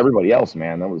 Okay. Saw everybody else,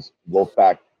 man. That was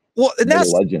Wolfpack. Well, and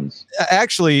that's legends.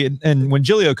 Actually, and when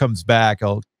Giglio comes back,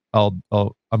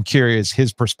 I'm curious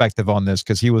his perspective on this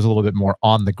because he was a little bit more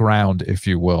on the ground, if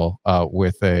you will,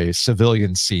 with a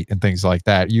civilian seat and things like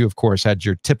that. You, of course, had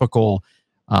your typical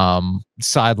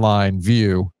sideline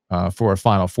view for a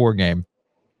Final Four game.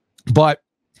 But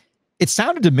it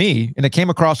sounded to me, and it came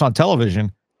across on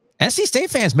television, NC State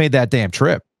fans made that damn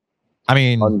trip. I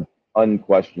mean,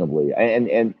 unquestionably.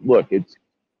 And look, it's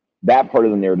that part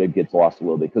of the narrative gets lost a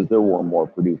little bit because there were more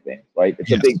Purdue fans, right?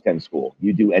 It's a Big Ten school.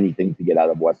 You do anything to get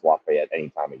out of West Lafayette any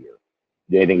time of year.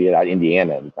 You do anything to get out of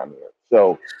Indiana any time of year.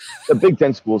 So the Big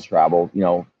Ten schools travel.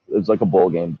 It was like a bowl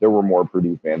game. There were more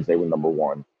Purdue fans. They were number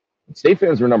one. And State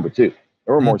fans were number two.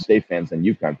 There were more State fans than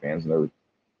UConn fans, and there were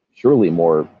surely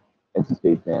more NC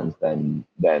State fans than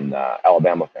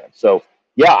Alabama fans. So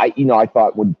yeah, I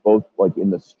thought when both like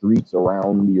in the streets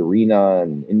around the arena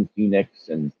and in Phoenix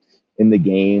and in the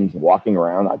games walking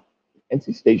around,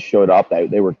 NC State showed up.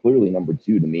 They were clearly number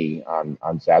two to me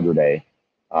on Saturday,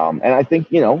 and I think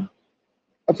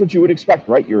that's what you would expect,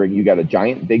 right? You got a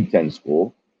giant Big Ten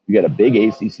school, you got a big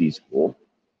ACC school,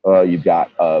 you've got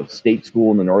a state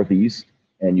school in the Northeast,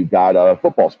 and you've got a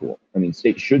football school. I mean,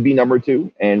 State should be number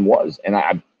two and was. And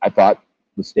I thought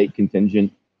the State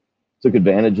contingent took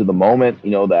advantage of the moment,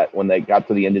 that when they got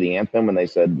to the end of the anthem and they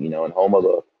said, in home of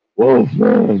the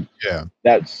Wolfman,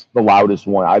 that's the loudest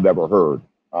one I've ever heard.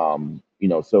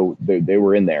 So they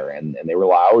were in there and they were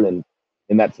loud. And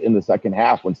that's in the second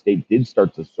half when State did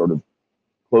start to sort of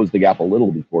close the gap a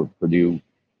little before Purdue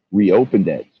reopened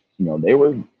it. They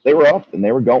were up and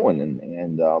they were going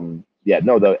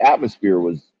the atmosphere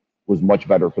was much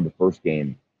better for the first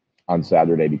game on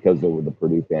Saturday because there were the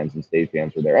Purdue fans and State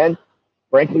fans were there. And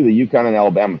frankly, the UConn and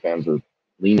Alabama fans are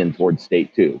leaning towards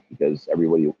State too, because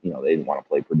everybody, they didn't want to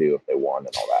play Purdue if they won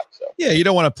and all that. So yeah, you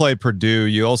don't want to play Purdue.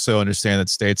 You also understand that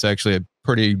State's actually a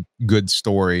pretty good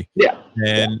story. Yeah.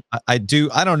 And yeah.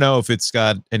 I don't know if it's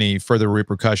got any further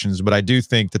repercussions, but I do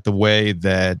think that the way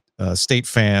that State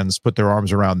fans put their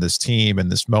arms around this team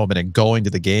and this moment and going to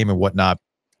the game and whatnot,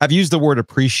 I've used the word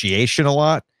appreciation a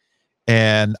lot.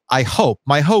 And my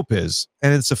hope is,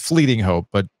 and it's a fleeting hope,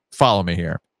 but follow me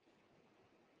here.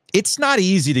 It's not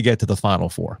easy to get to the Final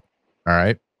Four. All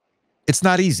right. It's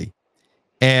not easy.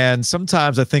 And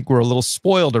sometimes I think we're a little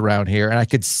spoiled around here. And I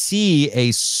could see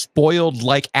a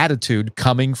spoiled-like attitude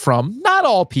coming from not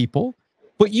all people,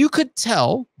 but you could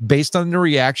tell based on the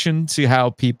reaction to how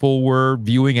people were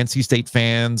viewing NC State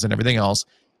fans and everything else,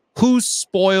 who's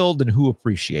spoiled and who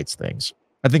appreciates things.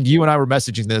 I think you and I were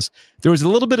messaging this. There was a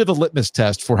little bit of a litmus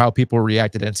test for how people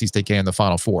reacted to NC State getting in the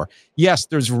Final Four. Yes,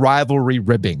 there's rivalry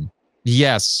ribbing.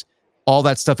 Yes, all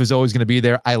that stuff is always going to be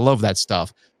there. I love that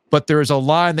stuff. But there's a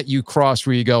line that you cross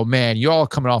where you go, man, you're all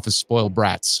coming off as spoiled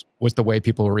brats with the way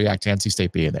people react to NC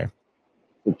State being there.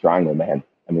 The triangle, man.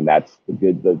 I mean, that's the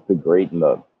good, the great, and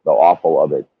the awful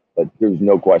of it. But there's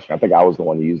no question. I think I was the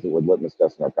one who used the word litmus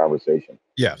test in our conversation.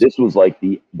 Yeah. This was like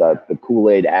the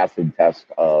Kool-Aid acid test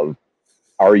of,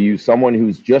 are you someone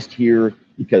who's just here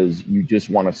because you just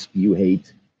want to spew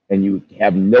hate and you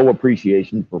have no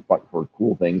appreciation for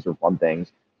cool things or fun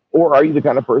things? Or are you the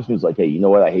kind of person who's like, hey, you know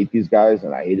what? I hate these guys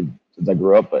and I hated since I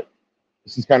grew up, but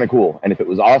this is kind of cool. And if it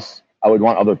was us, I would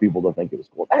want other people to think it was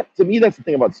cool. That, to me, that's the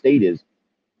thing about State is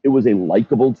it was a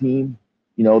likable team.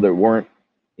 There weren't,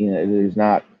 there's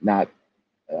not like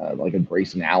a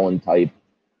Grayson Allen type,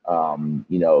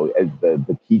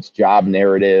 the Keats job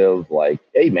narrative, like,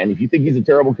 hey man, if you think he's a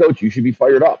terrible coach, you should be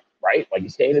fired up, right? Like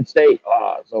he's staying at State.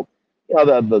 So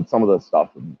some of the stuff.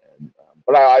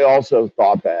 But I also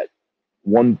thought that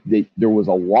there was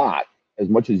a lot, as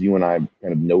much as you and I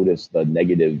kind of noticed the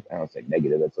negative. I don't say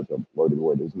negative. That's such a loaded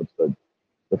word. As much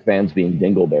the fans being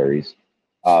dingleberries.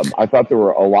 I thought there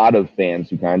were a lot of fans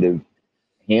who kind of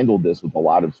handled this with a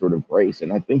lot of sort of grace.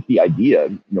 And I think the idea,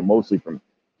 mostly from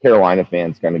Carolina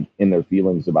fans kind of in their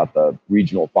feelings about the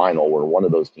regional final where one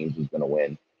of those teams was going to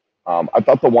win. I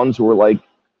thought the ones who were like,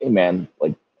 hey man,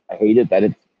 like I hate it that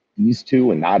it's these two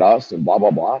and not us and blah,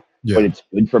 blah, blah. Yeah. But it's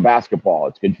good for basketball.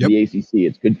 It's good for the ACC.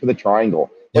 It's good for the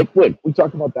triangle. Like, look, we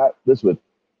talked about this with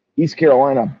East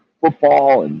Carolina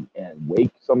football and Wake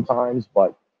sometimes,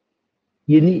 but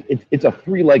you need it's a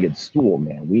three-legged stool,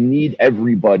 man. We need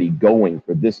everybody going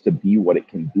for this to be what it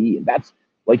can be. And that's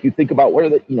like, you think about where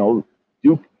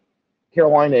Duke,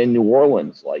 Carolina, and New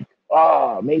Orleans, like,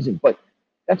 amazing. But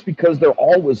that's because they're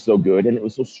always so good, and it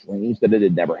was so strange that it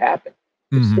had never happened.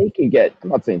 If State can get, I'm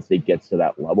not saying State gets to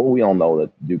that level. We all know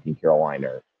that Duke and Carolina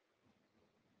are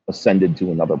ascended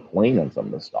to another plane on some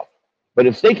of this stuff. But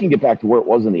if State can get back to where it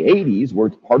was in the 80s, where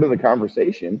it's part of the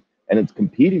conversation and it's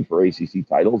competing for ACC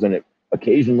titles and it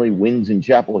occasionally wins in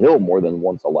Chapel Hill more than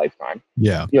once a lifetime,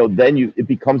 then it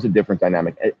becomes a different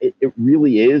dynamic. It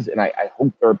really is, and I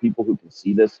hope there are people who can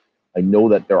see this. I know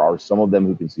that there are some of them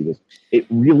who can see this. It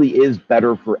really is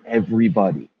better for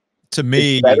everybody. To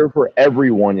me, it's better for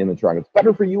everyone in the triangle. It's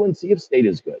better for UNC if State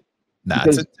is good.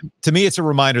 To me, it's a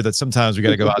reminder that sometimes we got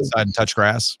to go outside and touch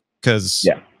grass because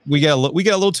we get a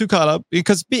little too caught up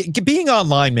because being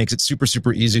online makes it super,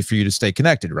 super easy for you to stay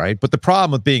connected, right? But the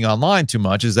problem with being online too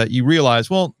much is that you realize,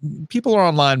 well, people are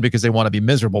online because they want to be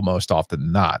miserable most often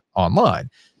than not online.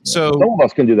 So some of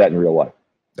us can do that in real life.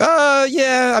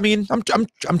 Yeah. I mean, I'm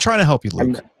trying to help you,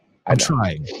 Luke. I'm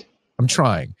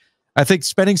trying. I think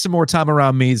spending some more time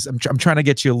around me is I'm trying to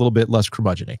get you a little bit less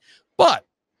curmudgeon-y. But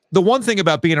the one thing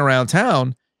about being around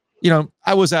town,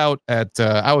 I was out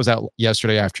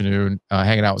yesterday afternoon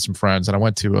hanging out with some friends, and I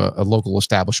went to a local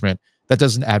establishment that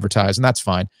doesn't advertise, and that's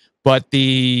fine. But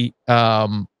they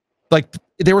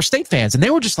were State fans, and they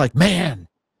were just like, man,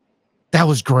 that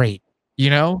was great,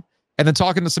 And then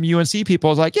talking to some UNC people,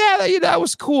 I was like, yeah, that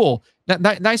was cool.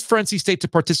 Nice for NC State to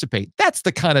participate. That's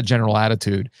the kind of general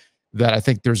attitude that I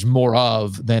think there's more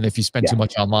of than if you spend too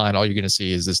much online. All you're going to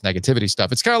see is this negativity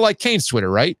stuff. It's kind of like Canes Twitter,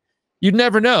 right? You'd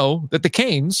never know that the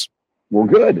Canes were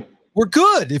good.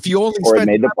 If you only or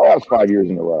made the playoffs 5 years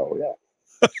in a row.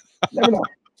 Yeah, never know.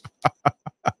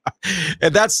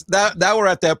 And that's that. Now we're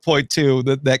at that point too.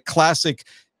 That classic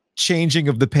changing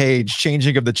of the page,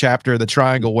 changing of the chapter, the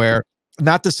triangle. Where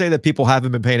not to say that people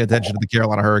haven't been paying attention to the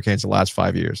Carolina Hurricanes the last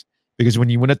 5 years, because when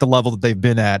you win at the level that they've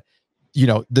been at,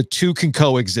 the two can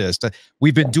coexist.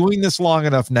 We've been doing this long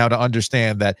enough now to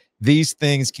understand that these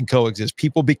things can coexist.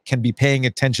 People can be paying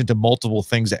attention to multiple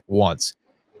things at once.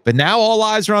 But now all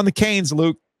eyes are on the Canes,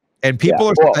 Luke. And people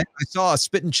are, I saw a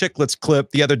Spittin' Chicklets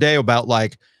clip the other day about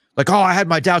like, oh, I had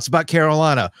my doubts about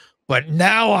Carolina, but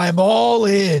now I'm all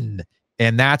in.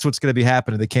 And that's what's going to be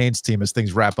happening to the Canes team as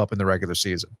things wrap up in the regular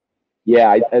season.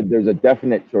 Yeah, there's a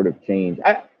definite sort of change.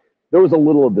 There was a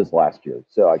little of this last year,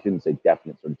 so I shouldn't say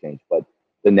definite sort of change, but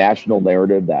the national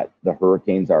narrative that the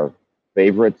Hurricanes are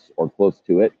favorites or close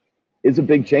to it is a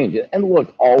big change. And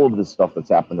look, all of this stuff that's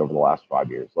happened over the last 5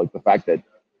 years, like the fact that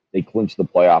they clinched the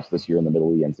playoffs this year in the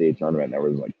middle of the NCAA tournament, and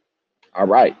everyone's like, all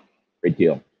right, great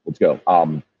deal, let's go.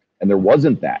 And there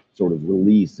wasn't that sort of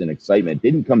release and excitement. It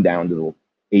didn't come down to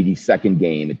the 82nd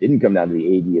game. It didn't come down to the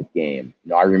 80th game.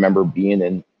 You know, I remember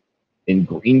being in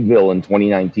Greenville in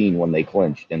 2019 when they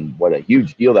clinched, and what a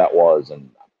huge deal that was. And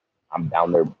I'm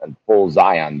down there in full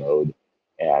Zion mode,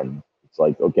 and it's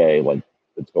like, okay, like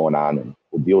what's going on, and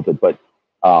we'll deal with it. But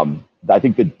I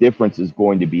think the difference is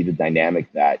going to be the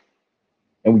dynamic that,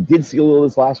 and we did see a little of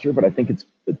this last year, but I think it's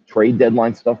the trade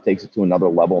deadline stuff takes it to another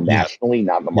level nationally,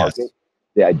 not in the market. Yes.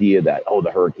 The idea that, oh, the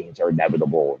Hurricanes are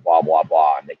inevitable, blah, blah,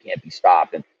 blah, and they can't be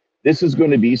stopped. And this is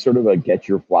going to be sort of a get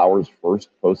your flowers first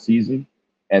postseason.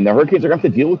 And the Hurricanes are going to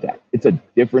have to deal with that. It's a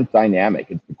different dynamic.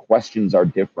 The questions are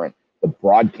different. The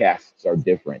broadcasts are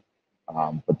different.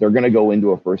 But they're going to go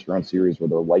into a first-round series where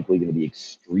they're likely going to be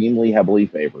extremely heavily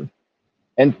favored.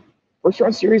 And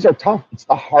first-round series are tough. It's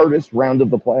the hardest round of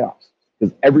the playoffs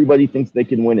because everybody thinks they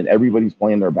can win and everybody's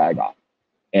playing their bag off.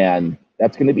 And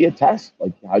that's going to be a test.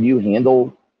 Like, how do you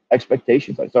handle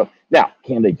expectations? So now,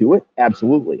 can they do it?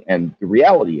 Absolutely. And the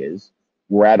reality is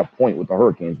we're at a point with the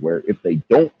Hurricanes where if they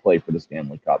don't play for the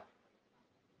Stanley Cup,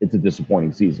 it's a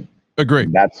disappointing season. Agree.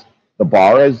 And that's the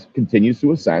bar continues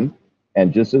to ascend.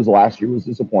 And just as last year was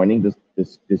disappointing,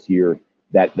 this year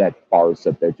that bar is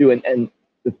set there too. And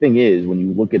the thing is, when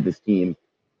you look at this team,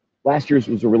 last year's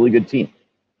was a really good team.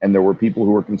 And there were people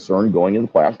who were concerned going into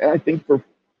the playoffs. And I think we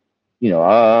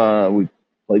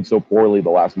played so poorly the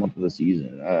last month of the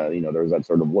season. There was that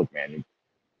sort of look, man, you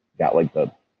got like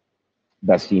the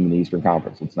best team in the Eastern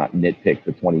Conference. Let's not nitpick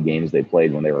the 20 games they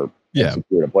played when they were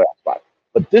secured a playoff spot.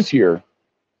 But this year,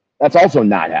 that's also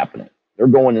not happening. They're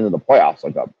going into the playoffs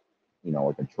like a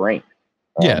train.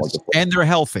 And they're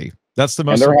healthy. That's the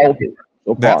most. And they're healthy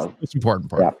so far. That's the most important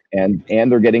part. Yeah,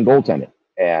 and they're getting goaltending,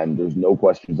 and there's no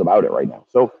questions about it right now.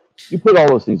 So you put all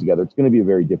those things together, it's going to be a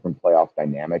very different playoff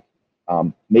dynamic.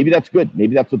 Maybe that's good.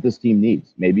 Maybe that's what this team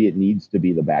needs. Maybe it needs to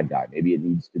be the bad guy. Maybe it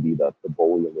needs to be the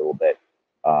bully a little bit.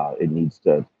 It needs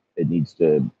to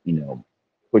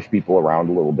push people around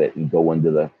a little bit and go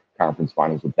into the conference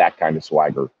finals with that kind of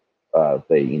swagger. If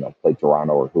they play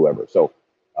Toronto or whoever. So,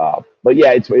 but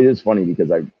yeah, it is funny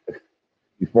because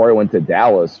before I went to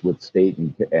Dallas with State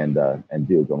and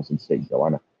Duke, going from State and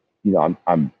Carolina, I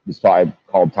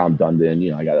called Tom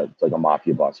Dundon. It's like a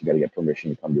mafia boss. You got to get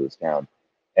permission to come to this town.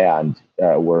 And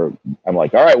I'm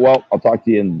like, all right, well, I'll talk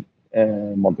to you in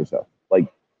a month or so.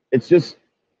 Like, it's just,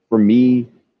 for me,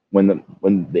 when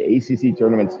the ACC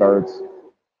tournament starts,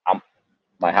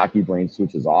 my hockey brain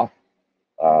switches off.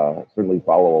 Certainly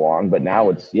follow along, but now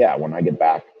it's when I get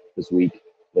back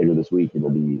later this week, it'll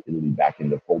be back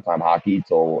into full-time hockey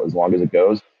till as long as it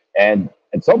goes. And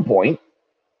at some point,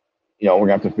 we're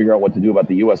gonna have to figure out what to do about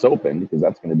the U.S. Open, because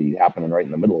that's going to be happening right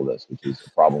in the middle of this, which is a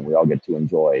problem we all get to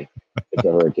enjoy if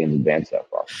the Hurricanes advance that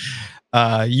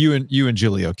far. You and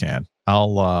Julio can.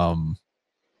 I'll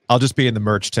just be in the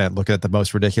merch tent looking at the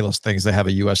most ridiculous things that have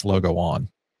a U.S. logo on.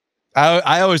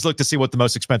 I always look to see what the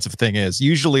most expensive thing is.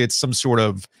 Usually it's some sort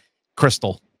of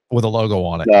crystal with a logo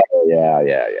on it. Oh, yeah.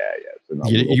 So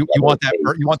you want that?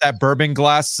 You want that bourbon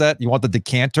glass set? You want the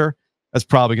decanter? That's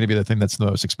probably going to be the thing that's the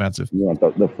most expensive. You want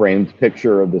the framed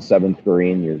picture of the 7th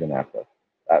green? You're going to have to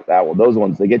that one. Those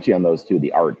ones, they get you on those too.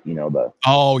 The art,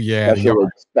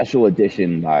 special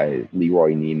edition by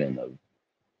Leroy Neiman of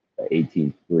the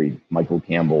 18th green. Michael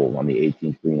Campbell on the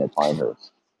 18th green at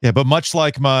Pinehurst. Yeah, but much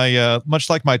like my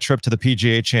trip to the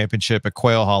PGA Championship at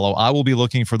Quail Hollow, I will be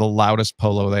looking for the loudest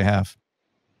polo they have.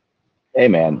 Hey,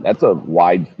 man, that's a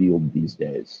wide field these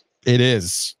days. It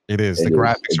is. The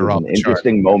graphics are off the chart.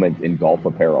 Interesting moment in golf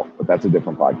apparel, but that's a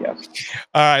different podcast.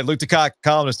 All right, Luke Decock,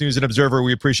 columnist, News and Observer.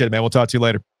 We appreciate it, man. We'll talk to you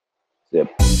later.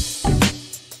 Yep.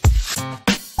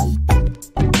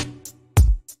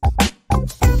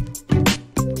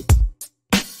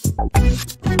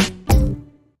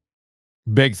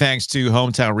 Big thanks to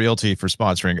Hometown Realty for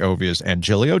sponsoring Ovius and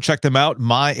Giglio. Check them out,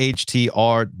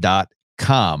 myhtr.com.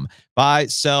 Buy,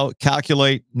 sell,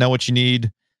 calculate, know what you need,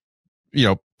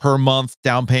 per month,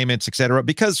 down payments, etc.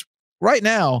 Because right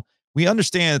now, we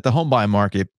understand that the home buying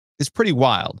market is pretty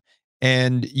wild.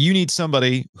 And you need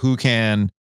somebody who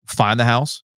can find the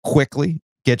house quickly,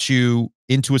 get you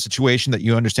into a situation that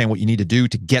you understand what you need to do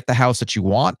to get the house that you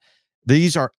want.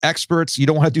 These are experts. You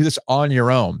don't want to do this on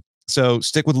your own. So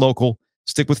stick with local,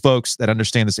 stick with folks that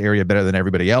understand this area better than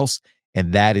everybody else.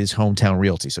 And that is Hometown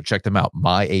Realty. So check them out,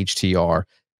 myhtr.com.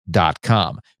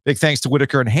 Big thanks to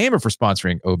Whitaker and Hamer for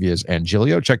sponsoring Ovias and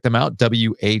Giglio. Check them out,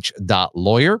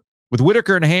 wh.lawyer. With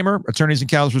Whitaker and Hamer, attorneys and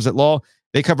counselors at law,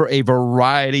 they cover a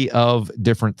variety of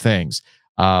different things.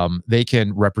 They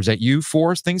can represent you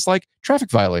for things like traffic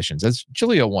violations, as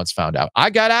Giglio once found out. I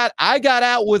got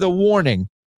out with a warning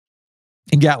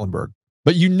in Gatlinburg,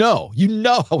 but you know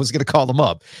I was going to call them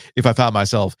up if I found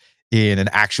myself in an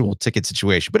actual ticket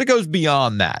situation. But it goes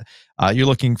beyond that. You're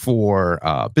looking for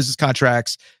business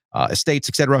contracts, estates,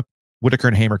 etc. Whitaker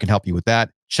and Hamer can help you with that.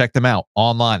 Check them out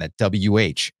online at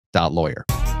wh.lawyer.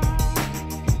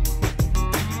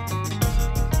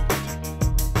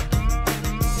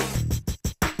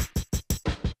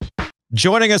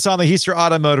 Joining us on the Heister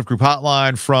Automotive Group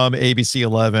hotline from ABC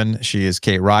 11, she is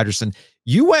Kate Rogerson.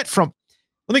 You went from,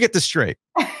 let me get this straight.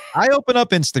 I open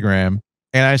up Instagram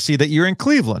and I see that you're in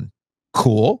Cleveland.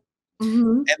 Cool.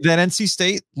 And then NC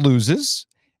State loses.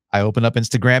 I open up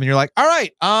Instagram and you're like, all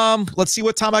right, let's see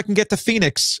what time I can get to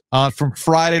Phoenix from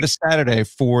Friday to Saturday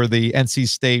for the NC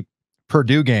State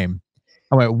Purdue game.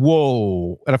 I went,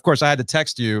 whoa. And of course I had to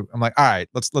text you. I'm like, all right,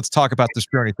 let's talk about this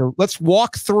journey. So let's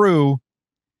walk through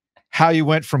how you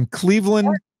went from Cleveland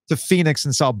to Phoenix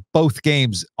and saw both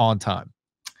games on time.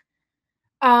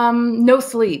 No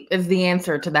sleep is the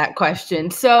answer to that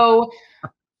question. So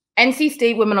NC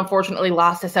State women unfortunately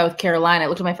lost to South Carolina. I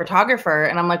looked at my photographer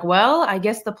and I'm like, well, I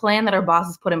guess the plan that our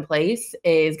bosses put in place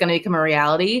is going to become a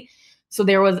reality. So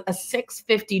there was a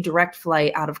 6:50 direct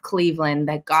flight out of Cleveland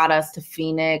that got us to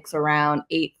Phoenix around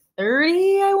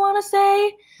 8:30, I want to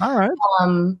say. All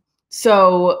right.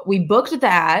 So we booked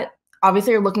that.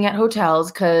 Obviously, we're looking at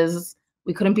hotels because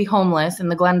we couldn't be homeless in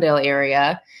the Glendale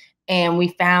area. And we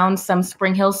found some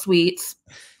Spring Hill Suites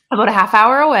about a half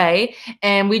hour away,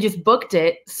 and we just booked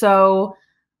it. So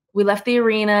we left the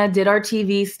arena, did our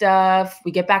TV stuff.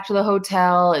 We get back to the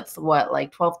hotel. It's what,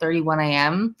 like 12:30, 1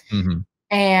 a.m.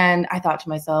 And I thought to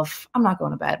myself, I'm not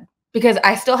going to bed because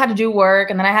I still had to do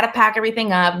work. And then I had to pack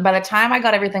everything up. And by the time I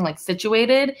got everything like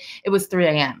situated, it was 3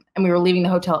 a.m. and we were leaving the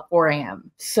hotel at 4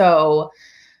 a.m. So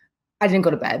I didn't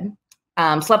go to bed.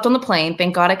 Slept on the plane.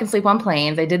 Thank God I can sleep on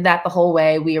planes. I did that the whole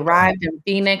way. We arrived in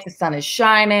Phoenix. The sun is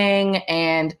shining.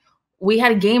 And we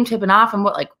had a game tipping off in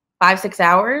what, like 5-6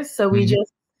 hours. So we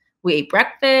ate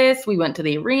breakfast. We went to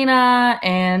the arena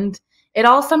and it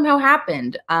all somehow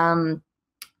happened.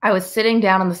 I was sitting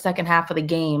down in the second half of the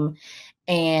game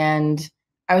and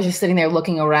I was just sitting there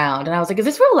looking around and I was like, is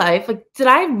this real life? Like, did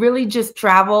I really just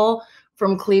travel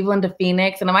from Cleveland to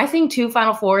Phoenix? And am I seeing 2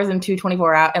 Final Fours in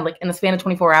 24 hours and like in the span of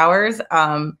 24 hours? So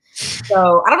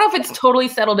I don't know if it's totally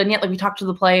settled in yet. Like we talked to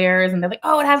the players and they're like,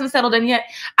 oh, it hasn't settled in yet.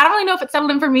 I don't really know if it's settled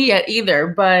in for me yet either,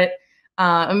 but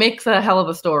it makes a hell of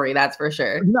a story. That's for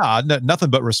sure. No,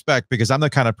 nothing but respect, because I'm the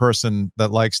kind of person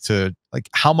that likes to, like,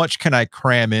 how much can I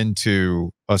cram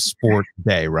into a sport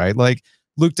day, right? Like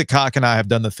Luke Decock and I have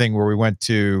done the thing where we went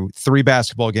to 3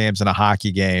 basketball games and a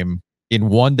hockey game in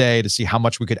one day to see how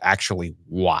much we could actually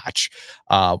watch.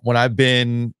 When I've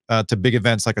been to big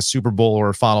events like a Super Bowl or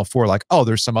a Final Four, like, oh,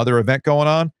 there's some other event going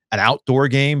on, an outdoor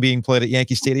game being played at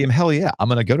Yankee Stadium. Hell yeah, I'm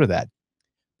going to go to that.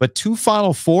 But 2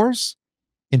 Final Fours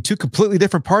in 2 completely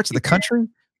different parts of the country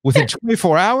within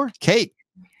 24 hours, Kate,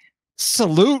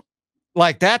 salute.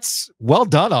 Like, that's well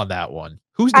done on that one.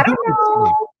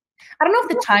 I don't know if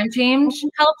the time change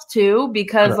helps too,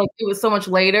 because like it was so much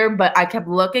later, but I kept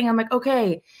looking. I'm like,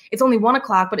 okay, it's only 1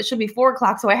 o'clock, but it should be 4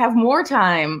 o'clock. So I have more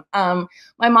time. My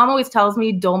mom always tells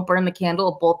me don't burn the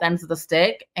candle at both ends of the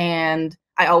stick. And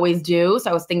I always do.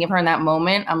 So I was thinking of her in that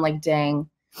moment. I'm like, dang,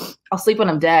 I'll sleep when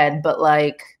I'm dead, but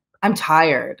like, I'm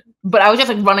tired. But I was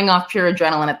just like running off pure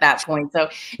adrenaline at that point. So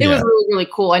it was really, really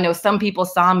cool. I know some people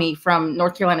saw me from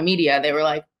North Carolina media. They were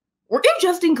like, were you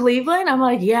just in Cleveland? I'm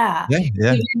like, yeah.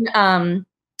 Even,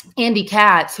 Andy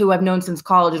Katz, who I've known since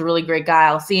college, is a really great guy.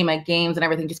 I'll see him at games and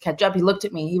everything, just catch up. He looked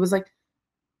at me. He was like,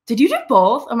 did you do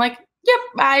both? I'm like, yep,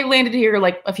 I landed here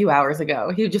like a few hours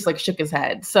ago. He just like shook his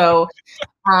head. So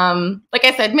like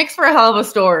I said, makes for a hell of a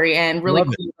story and really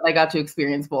cool that I got to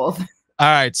experience both. All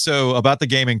right. So about the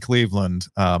game in Cleveland,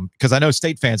 because I know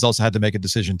State fans also had to make a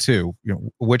decision too. You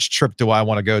know, which trip do I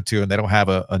want to go to? And they don't have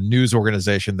a news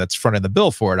organization that's fronting the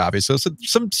bill for it, obviously. So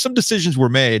some decisions were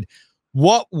made.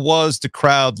 What was the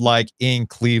crowd like in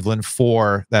Cleveland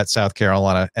for that South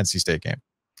Carolina NC State game?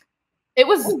 It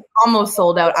was almost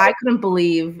sold out. I couldn't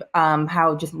believe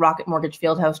how just Rocket Mortgage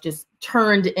Fieldhouse just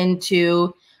turned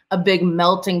into a big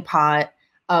melting pot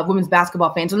women's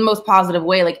basketball fans in the most positive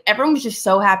way. Like everyone was just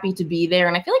so happy to be there.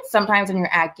 And I feel like sometimes when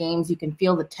you're at games, you can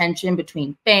feel the tension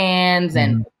between fans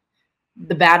and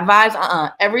the bad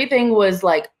vibes. Everything was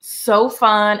like so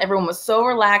fun. Everyone was so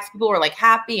relaxed. People were like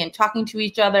happy and talking to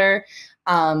each other.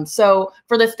 So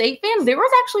for the state fans, there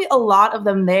was actually a lot of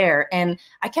them there. And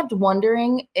I kept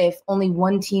wondering if only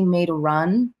one team made a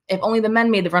run, if only the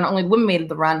men made the run, only the women made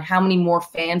the run, how many more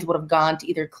fans would have gone to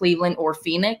either Cleveland or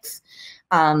Phoenix.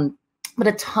 But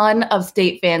a ton of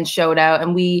state fans showed out,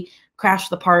 and we crashed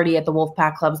the party at the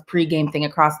Wolfpack Club's pregame thing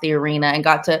across the arena and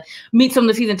got to meet some of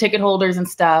the season ticket holders and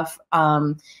stuff.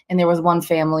 And there was one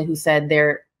family who said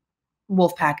they're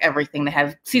Wolfpack everything. They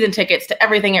have season tickets to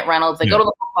everything at Reynolds. They go to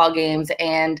the football games.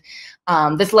 And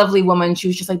this lovely woman, she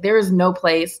was just like, there is no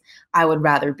place I would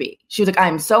rather be. She was like,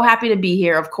 I'm so happy to be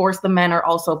here. Of course, the men are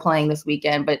also playing this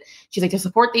weekend, but she's like, to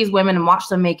support these women and watch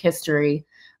them make history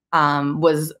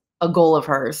was a goal of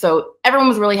hers. So everyone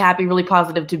was really happy, really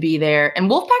positive to be there.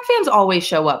 And Wolfpack fans always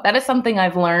show up. That is something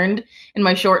I've learned in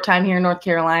my short time here in North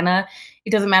Carolina. It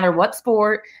doesn't matter what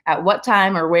sport, at what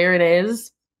time, or where it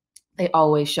is, they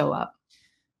always show up.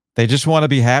 They just want to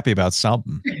be happy about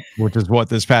something, which is what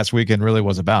this past weekend really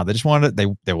was about. They just wanted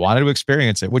they wanted to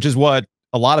experience it, which is what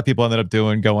a lot of people ended up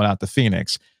doing going out to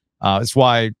Phoenix. It's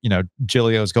why,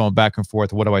 Giglio's going back and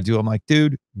forth. What do I do? I'm like,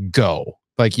 dude, go.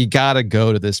 Like, you got to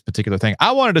go to this particular thing.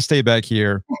 I wanted to stay back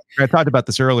here. I talked about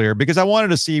this earlier because I wanted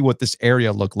to see what this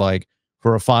area looked like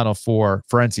for a Final Four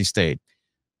for NC State.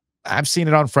 I've seen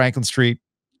it on Franklin Street.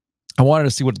 I wanted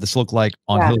to see what this looked like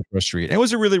on Hillsborough Street. It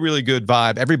was a really, really good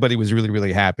vibe. Everybody was really,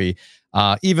 really happy.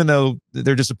 Even though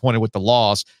they're disappointed with the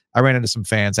loss, I ran into some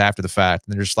fans after the fact,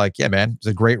 and they're just like, yeah, man, it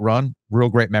was a great run, real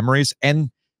great memories.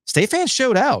 And State fans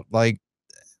showed out.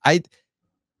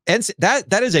 And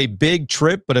that is a big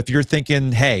trip, but if you're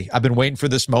thinking, hey, I've been waiting for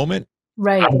this moment,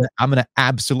 right? I'm gonna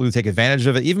absolutely take advantage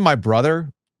of it. Even my brother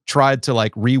tried to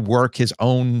rework his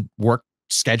own work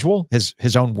schedule,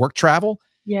 his own work travel,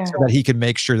 so that he could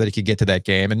make sure that he could get to that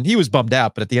game. And he was bummed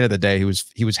out, but at the end of the day,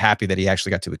 he was happy that he actually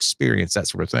got to experience that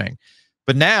sort of thing.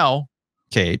 But now,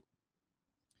 Kate,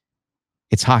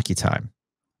 it's hockey time.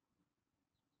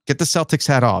 Get the Celtics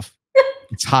hat off.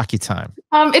 It's hockey time.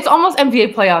 It's almost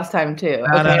NBA playoffs time too.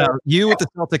 No. You with the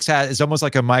Celtics hat is almost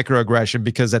like a microaggression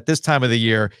because at this time of the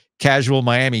year, casual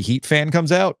Miami Heat fan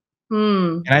comes out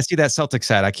and I see that Celtics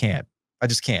hat. I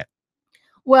just can't.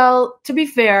 Well, to be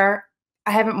fair,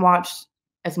 I haven't watched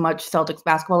as much Celtics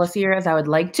basketball this year as I would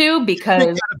like to because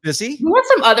kind of busy. We have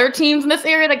some other teams in this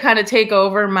area that kind of take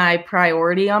over my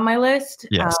priority on my list.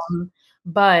 Yes.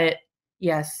 But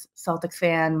yes, Celtics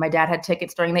fan. My dad had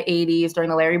tickets during the 80s, during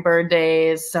the Larry Bird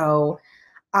days. So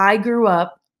I grew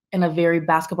up in a very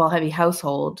basketball heavy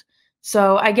household.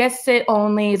 So I guess it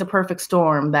only is a perfect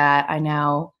storm that I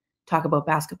now talk about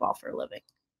basketball for a living.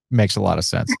 Makes a lot of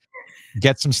sense.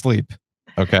 Get some sleep.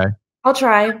 Okay. I'll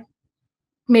try.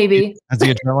 Maybe. Has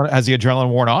the adrenaline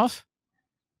worn off?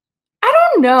 I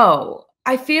don't know.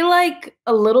 I feel like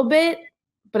a little bit,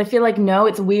 but I feel like no,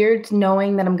 it's weird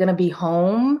knowing that I'm going to be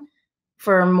home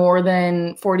for more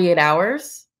than 48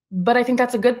 hours. But I think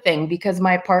that's a good thing because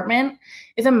my apartment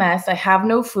is a mess. I have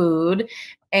no food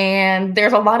and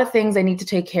there's a lot of things I need to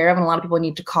take care of and a lot of people I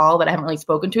need to call that I haven't really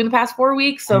spoken to in the past 4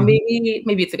 weeks. So maybe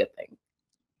it's a good thing.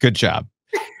 Good job.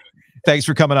 Thanks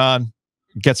for coming on.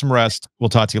 Get some rest. We'll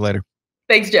talk to you later.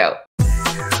 Thanks, Joe.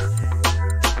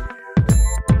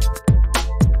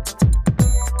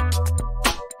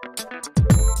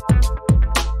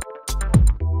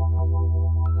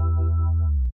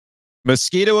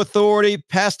 Mosquito Authority,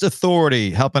 Pest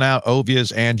Authority, helping out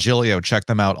Ovias and Giglio. Check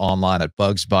them out online at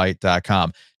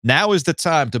bugsbite.com. Now is the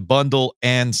time to bundle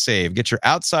and save. Get your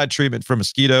outside treatment for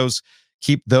mosquitoes.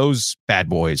 Keep those bad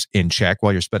boys in check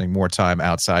while you're spending more time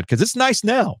outside because it's nice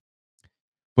now.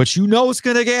 But you know it's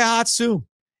going to get hot soon.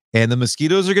 And the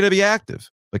mosquitoes are going to be active.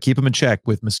 But keep them in check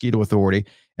with Mosquito Authority.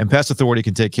 And Pest Authority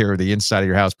can take care of the inside of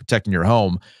your house, protecting your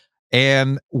home.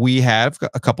 And we have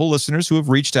a couple listeners who have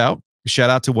reached out. Shout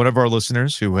out to one of our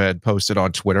listeners who had posted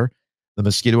on Twitter. The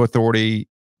Mosquito Authority,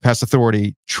 Pest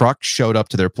Authority truck showed up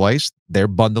to their place. They're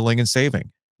bundling and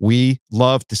saving. We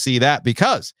love to see that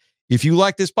because if you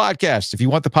like this podcast, if you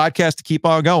want the podcast to keep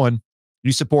on going,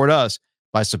 you support us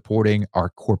by supporting our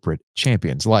corporate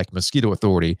champions like Mosquito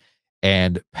Authority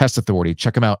and Pest Authority.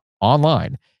 Check them out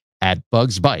online at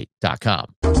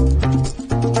bugsbite.com.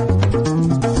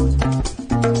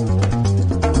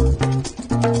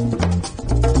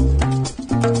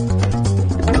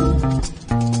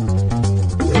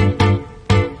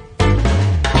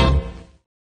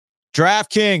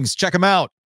 DraftKings, check them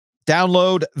out.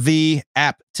 Download the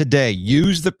app today.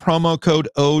 Use the promo code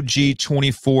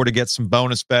OG24 to get some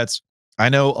bonus bets. I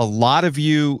know a lot of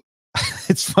you,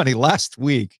 it's funny, last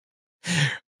week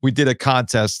we did a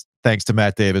contest thanks to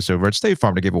Matt Davis over at State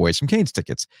Farm to give away some Canes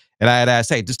tickets. And I had asked,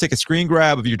 hey, just take a screen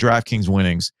grab of your DraftKings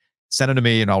winnings, send them to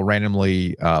me, and I'll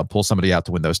randomly pull somebody out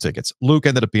to win those tickets. Luke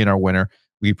ended up being our winner.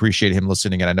 We appreciate him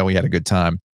listening, and I know he had a good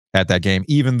time at that game,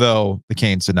 even though the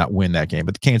Canes did not win that game.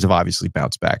 But the Canes have obviously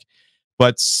bounced back.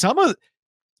 But some of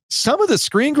the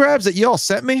screen grabs that y'all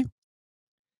sent me,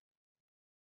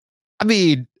 I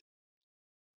mean,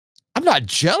 I'm not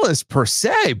jealous per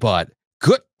se, but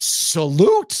good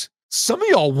salute. Some of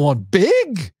y'all won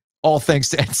big, all thanks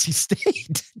to NC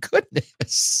State.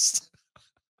 Goodness.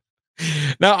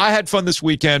 Now, I had fun this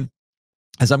weekend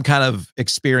as I'm kind of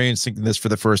experiencing this for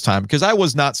the first time, because I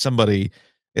was not somebody,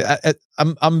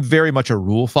 I'm very much a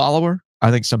rule follower.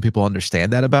 I think some people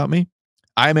understand that about me.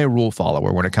 I'm a rule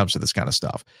follower when it comes to this kind of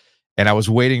stuff. And I was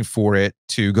waiting for it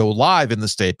to go live in the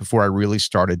state before I really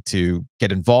started to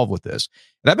get involved with this.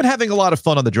 And I've been having a lot of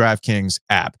fun on the DraftKings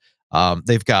app.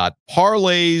 They've got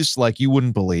parlays like you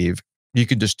wouldn't believe. You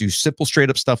can just do simple, straight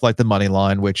up stuff like the money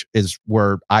line, which is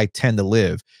where I tend to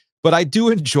live. But I do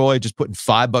enjoy just putting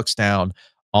 $5 down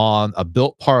on a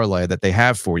built parlay that they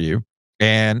have for you.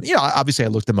 And, you know, obviously I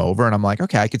looked them over and I'm like,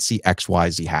 okay, I could see X, Y,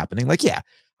 Z happening. Like, yeah,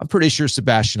 I'm pretty sure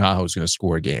Sebastian Aho is going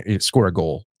to score a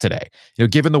goal today. You know,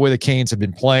 given the way the Canes have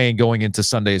been playing going into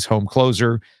Sunday's home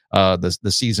closer, the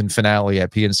season finale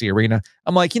at PNC Arena,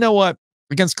 I'm like, you know what?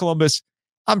 Against Columbus,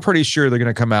 I'm pretty sure they're going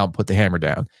to come out and put the hammer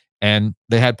down. And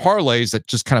they had parlays that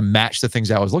just kind of matched the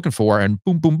things I was looking for. And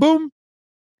boom, boom, boom,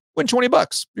 win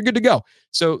 $20. You're good to go.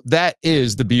 So that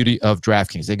is the beauty of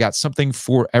DraftKings. They got something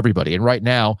for everybody. And right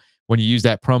now, when you use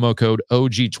that promo code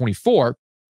OG24,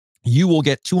 you will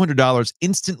get $200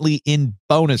 instantly in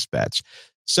bonus bets.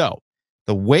 So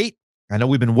the wait, I know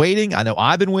we've been waiting. I know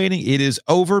I've been waiting. It is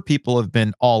over. People have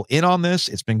been all in on this.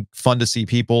 It's been fun to see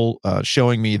people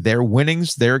showing me their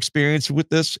winnings, their experience with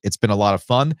this. It's been a lot of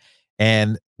fun.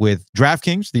 And with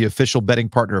DraftKings, the official betting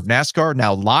partner of NASCAR,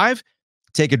 now live,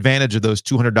 take advantage of those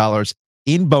 $200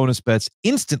 in bonus bets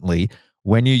instantly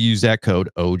when you use that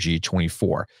code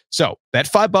OG24. So bet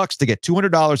 $5 to get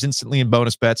 $200 instantly in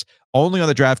bonus bets only on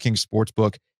the DraftKings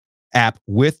Sportsbook app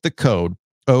with the code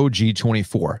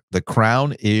OG24. The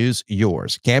crown is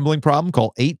yours. Gambling problem?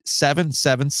 Call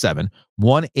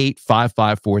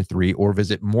 8777-185543 or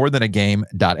visit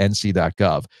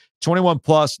morethanagame.nc.gov. 21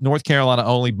 plus, North Carolina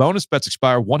only. Bonus bets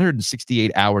expire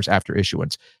 168 hours after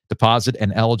issuance. Deposit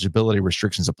and eligibility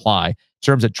restrictions apply.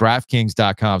 Terms at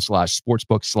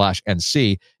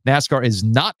DraftKings.com/sportsbook/NC. NASCAR is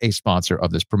not a sponsor of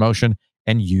this promotion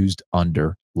and used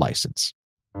under license.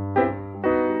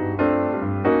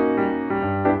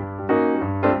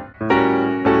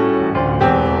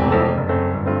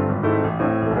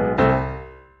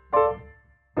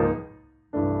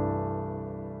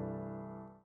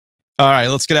 All right,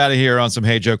 let's get out of here on some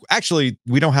Hey Joe. Actually,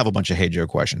 we don't have a bunch of Hey Joe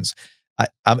questions.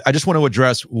 I just want to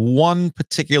address one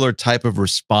particular type of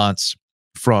response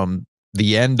from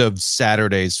the end of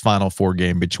Saturday's Final Four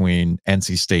game between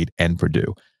NC State and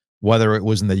Purdue. Whether it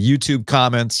was in the YouTube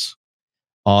comments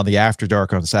on the After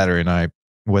Dark on Saturday night,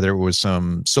 whether it was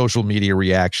some social media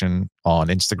reaction on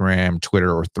Instagram,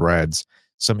 Twitter, or Threads,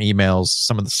 some emails,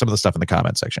 some of the stuff in the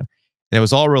comment section. And it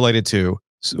was all related to,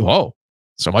 whoa,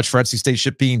 so much for NC State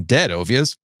ship being dead,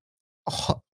 Ovias.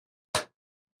 Oh,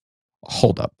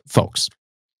 hold up, folks.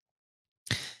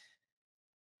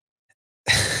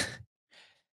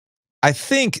 I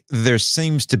think there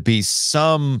seems to be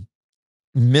some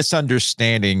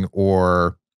misunderstanding,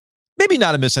 or maybe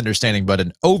not a misunderstanding, but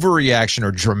an overreaction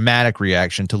or dramatic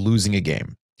reaction to losing a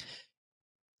game.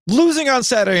 Losing on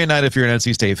Saturday night, if you're an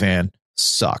NC State fan,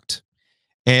 sucked.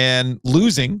 And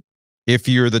losing, if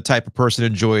you're the type of person who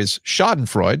enjoys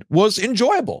Schadenfreude, was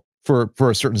enjoyable for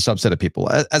a certain subset of people.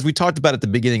 As we talked about at the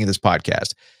beginning of this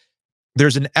podcast,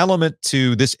 there's an element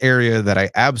to this area that I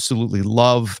absolutely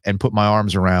love and put my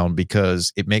arms around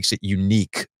because it makes it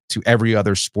unique to every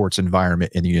other sports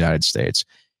environment in the United States.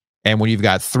 And when you've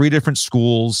got 3 different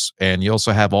schools and you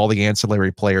also have all the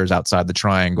ancillary players outside the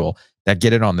triangle that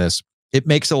get in on this, it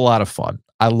makes it a lot of fun.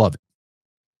 I love it.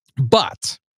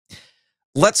 But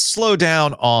let's slow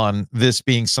down on this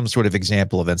being some sort of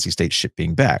example of NC State ship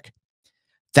being back.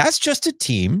 That's just a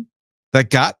team that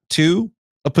got to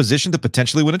a position to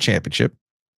potentially win a championship,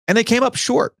 and they came up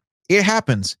short. It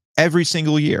happens every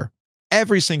single year.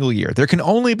 Every single year. There can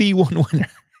only be one winner.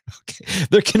 Okay.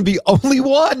 There can be only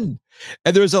one.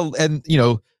 And there's a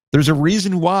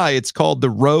reason why it's called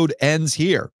the road ends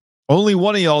here. Only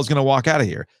one of y'all is going to walk out of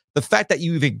here. The fact that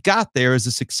you even got there is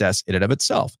a success in and of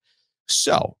itself.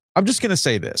 So I'm just going to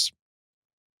say this.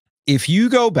 If you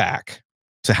go back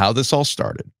to how this all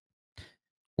started,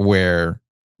 where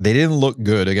they didn't look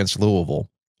good against Louisville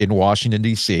in Washington,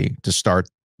 D.C. to start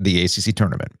the ACC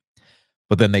tournament,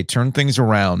 but then they turned things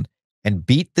around and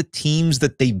beat the teams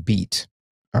that they beat,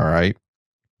 all right?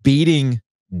 Beating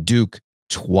Duke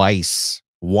twice,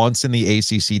 once in the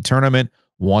ACC tournament,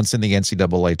 once in the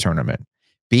NCAA tournament,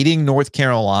 beating North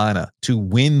Carolina to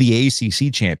win the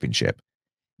ACC championship,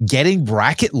 getting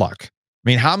bracket luck. I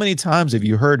mean, how many times have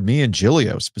you heard me and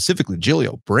Giglio, specifically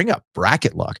Giglio, bring up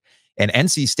bracket luck? And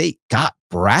NC State got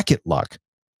bracket luck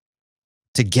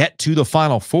to get to the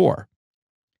Final Four.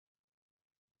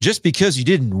 Just because you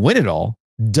didn't win it all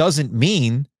doesn't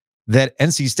mean that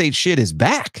NC State shit is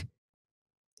back.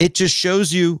 It just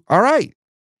shows you, all right,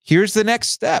 here's the next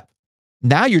step.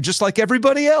 Now you're just like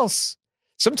everybody else.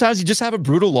 Sometimes you just have a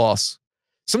brutal loss.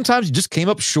 Sometimes you just came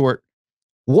up short.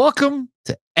 Welcome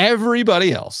to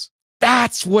everybody else.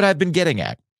 That's what I've been getting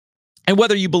at. And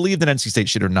whether you believe that NC State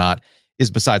shit or not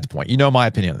is beside the point. You know my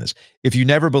opinion on this. If you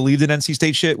never believed in NC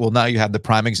State shit, well, now you have the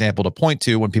prime example to point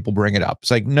to when people bring it up.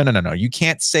 It's like, no. You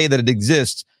can't say that it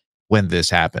exists when this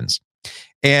happens.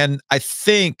 And I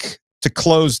think to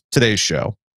close today's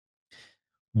show,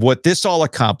 what this all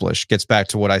accomplished gets back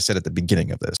to what I said at the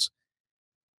beginning of this.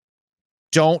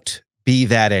 Don't be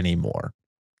that anymore.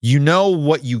 You know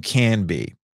what you can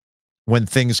be when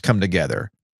things come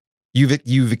together.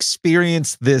 You've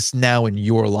experienced this now in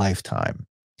your lifetime.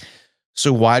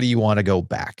 So why do you want to go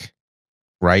back?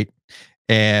 Right?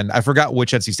 And I forgot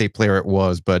which NC State player it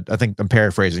was, but I think I'm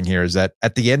paraphrasing here, is that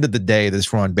at the end of the day,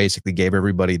 this run basically gave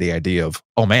everybody the idea of,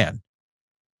 oh man,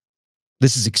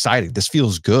 this is exciting. This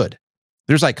feels good.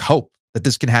 There's like hope that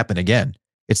this can happen again.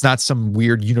 It's not some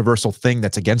weird universal thing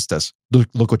that's against us.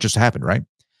 Look what just happened, right?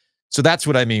 So that's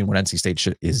what I mean when NC State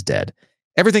shit is dead.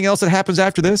 Everything else that happens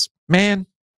after this, man,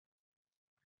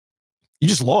 you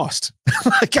just lost.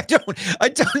 Like I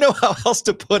don't know how else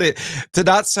to put it to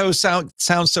not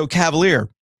sound so cavalier.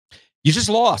 You just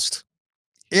lost.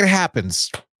 It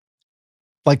happens.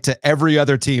 Like to every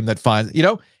other team that finds,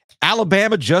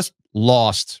 Alabama just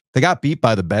lost. They got beat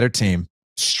by the better team.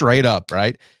 Straight up,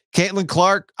 right? Caitlin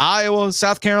Clark, Iowa,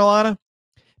 South Carolina.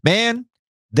 Man,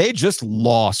 they just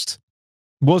lost.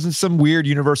 Wasn't some weird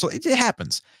universal. It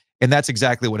happens. And that's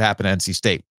exactly what happened to NC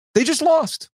State. They just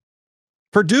lost.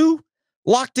 Purdue,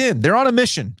 locked in. They're on a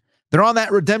mission. They're on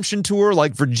that redemption tour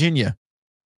like Virginia.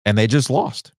 And they just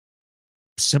lost.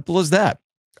 Simple as that.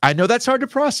 I know that's hard to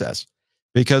process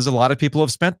because a lot of people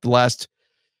have spent the last,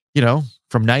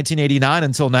 from 1989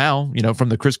 until now, from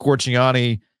the Chris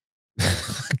Corciani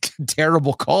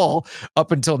terrible call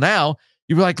up until now,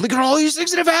 you were like, look at all these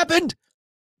things that have happened.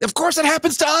 Of course it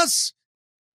happens to us.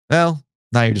 Well,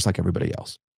 now you're just like everybody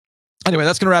else. Anyway,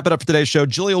 that's going to wrap it up for today's show.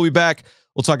 Giglio will be back.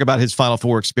 We'll talk about his Final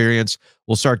Four experience.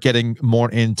 We'll start getting more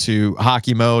into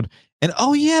hockey mode. And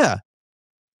oh yeah,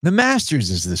 the Masters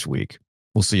is this week.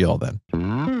 We'll see you all then.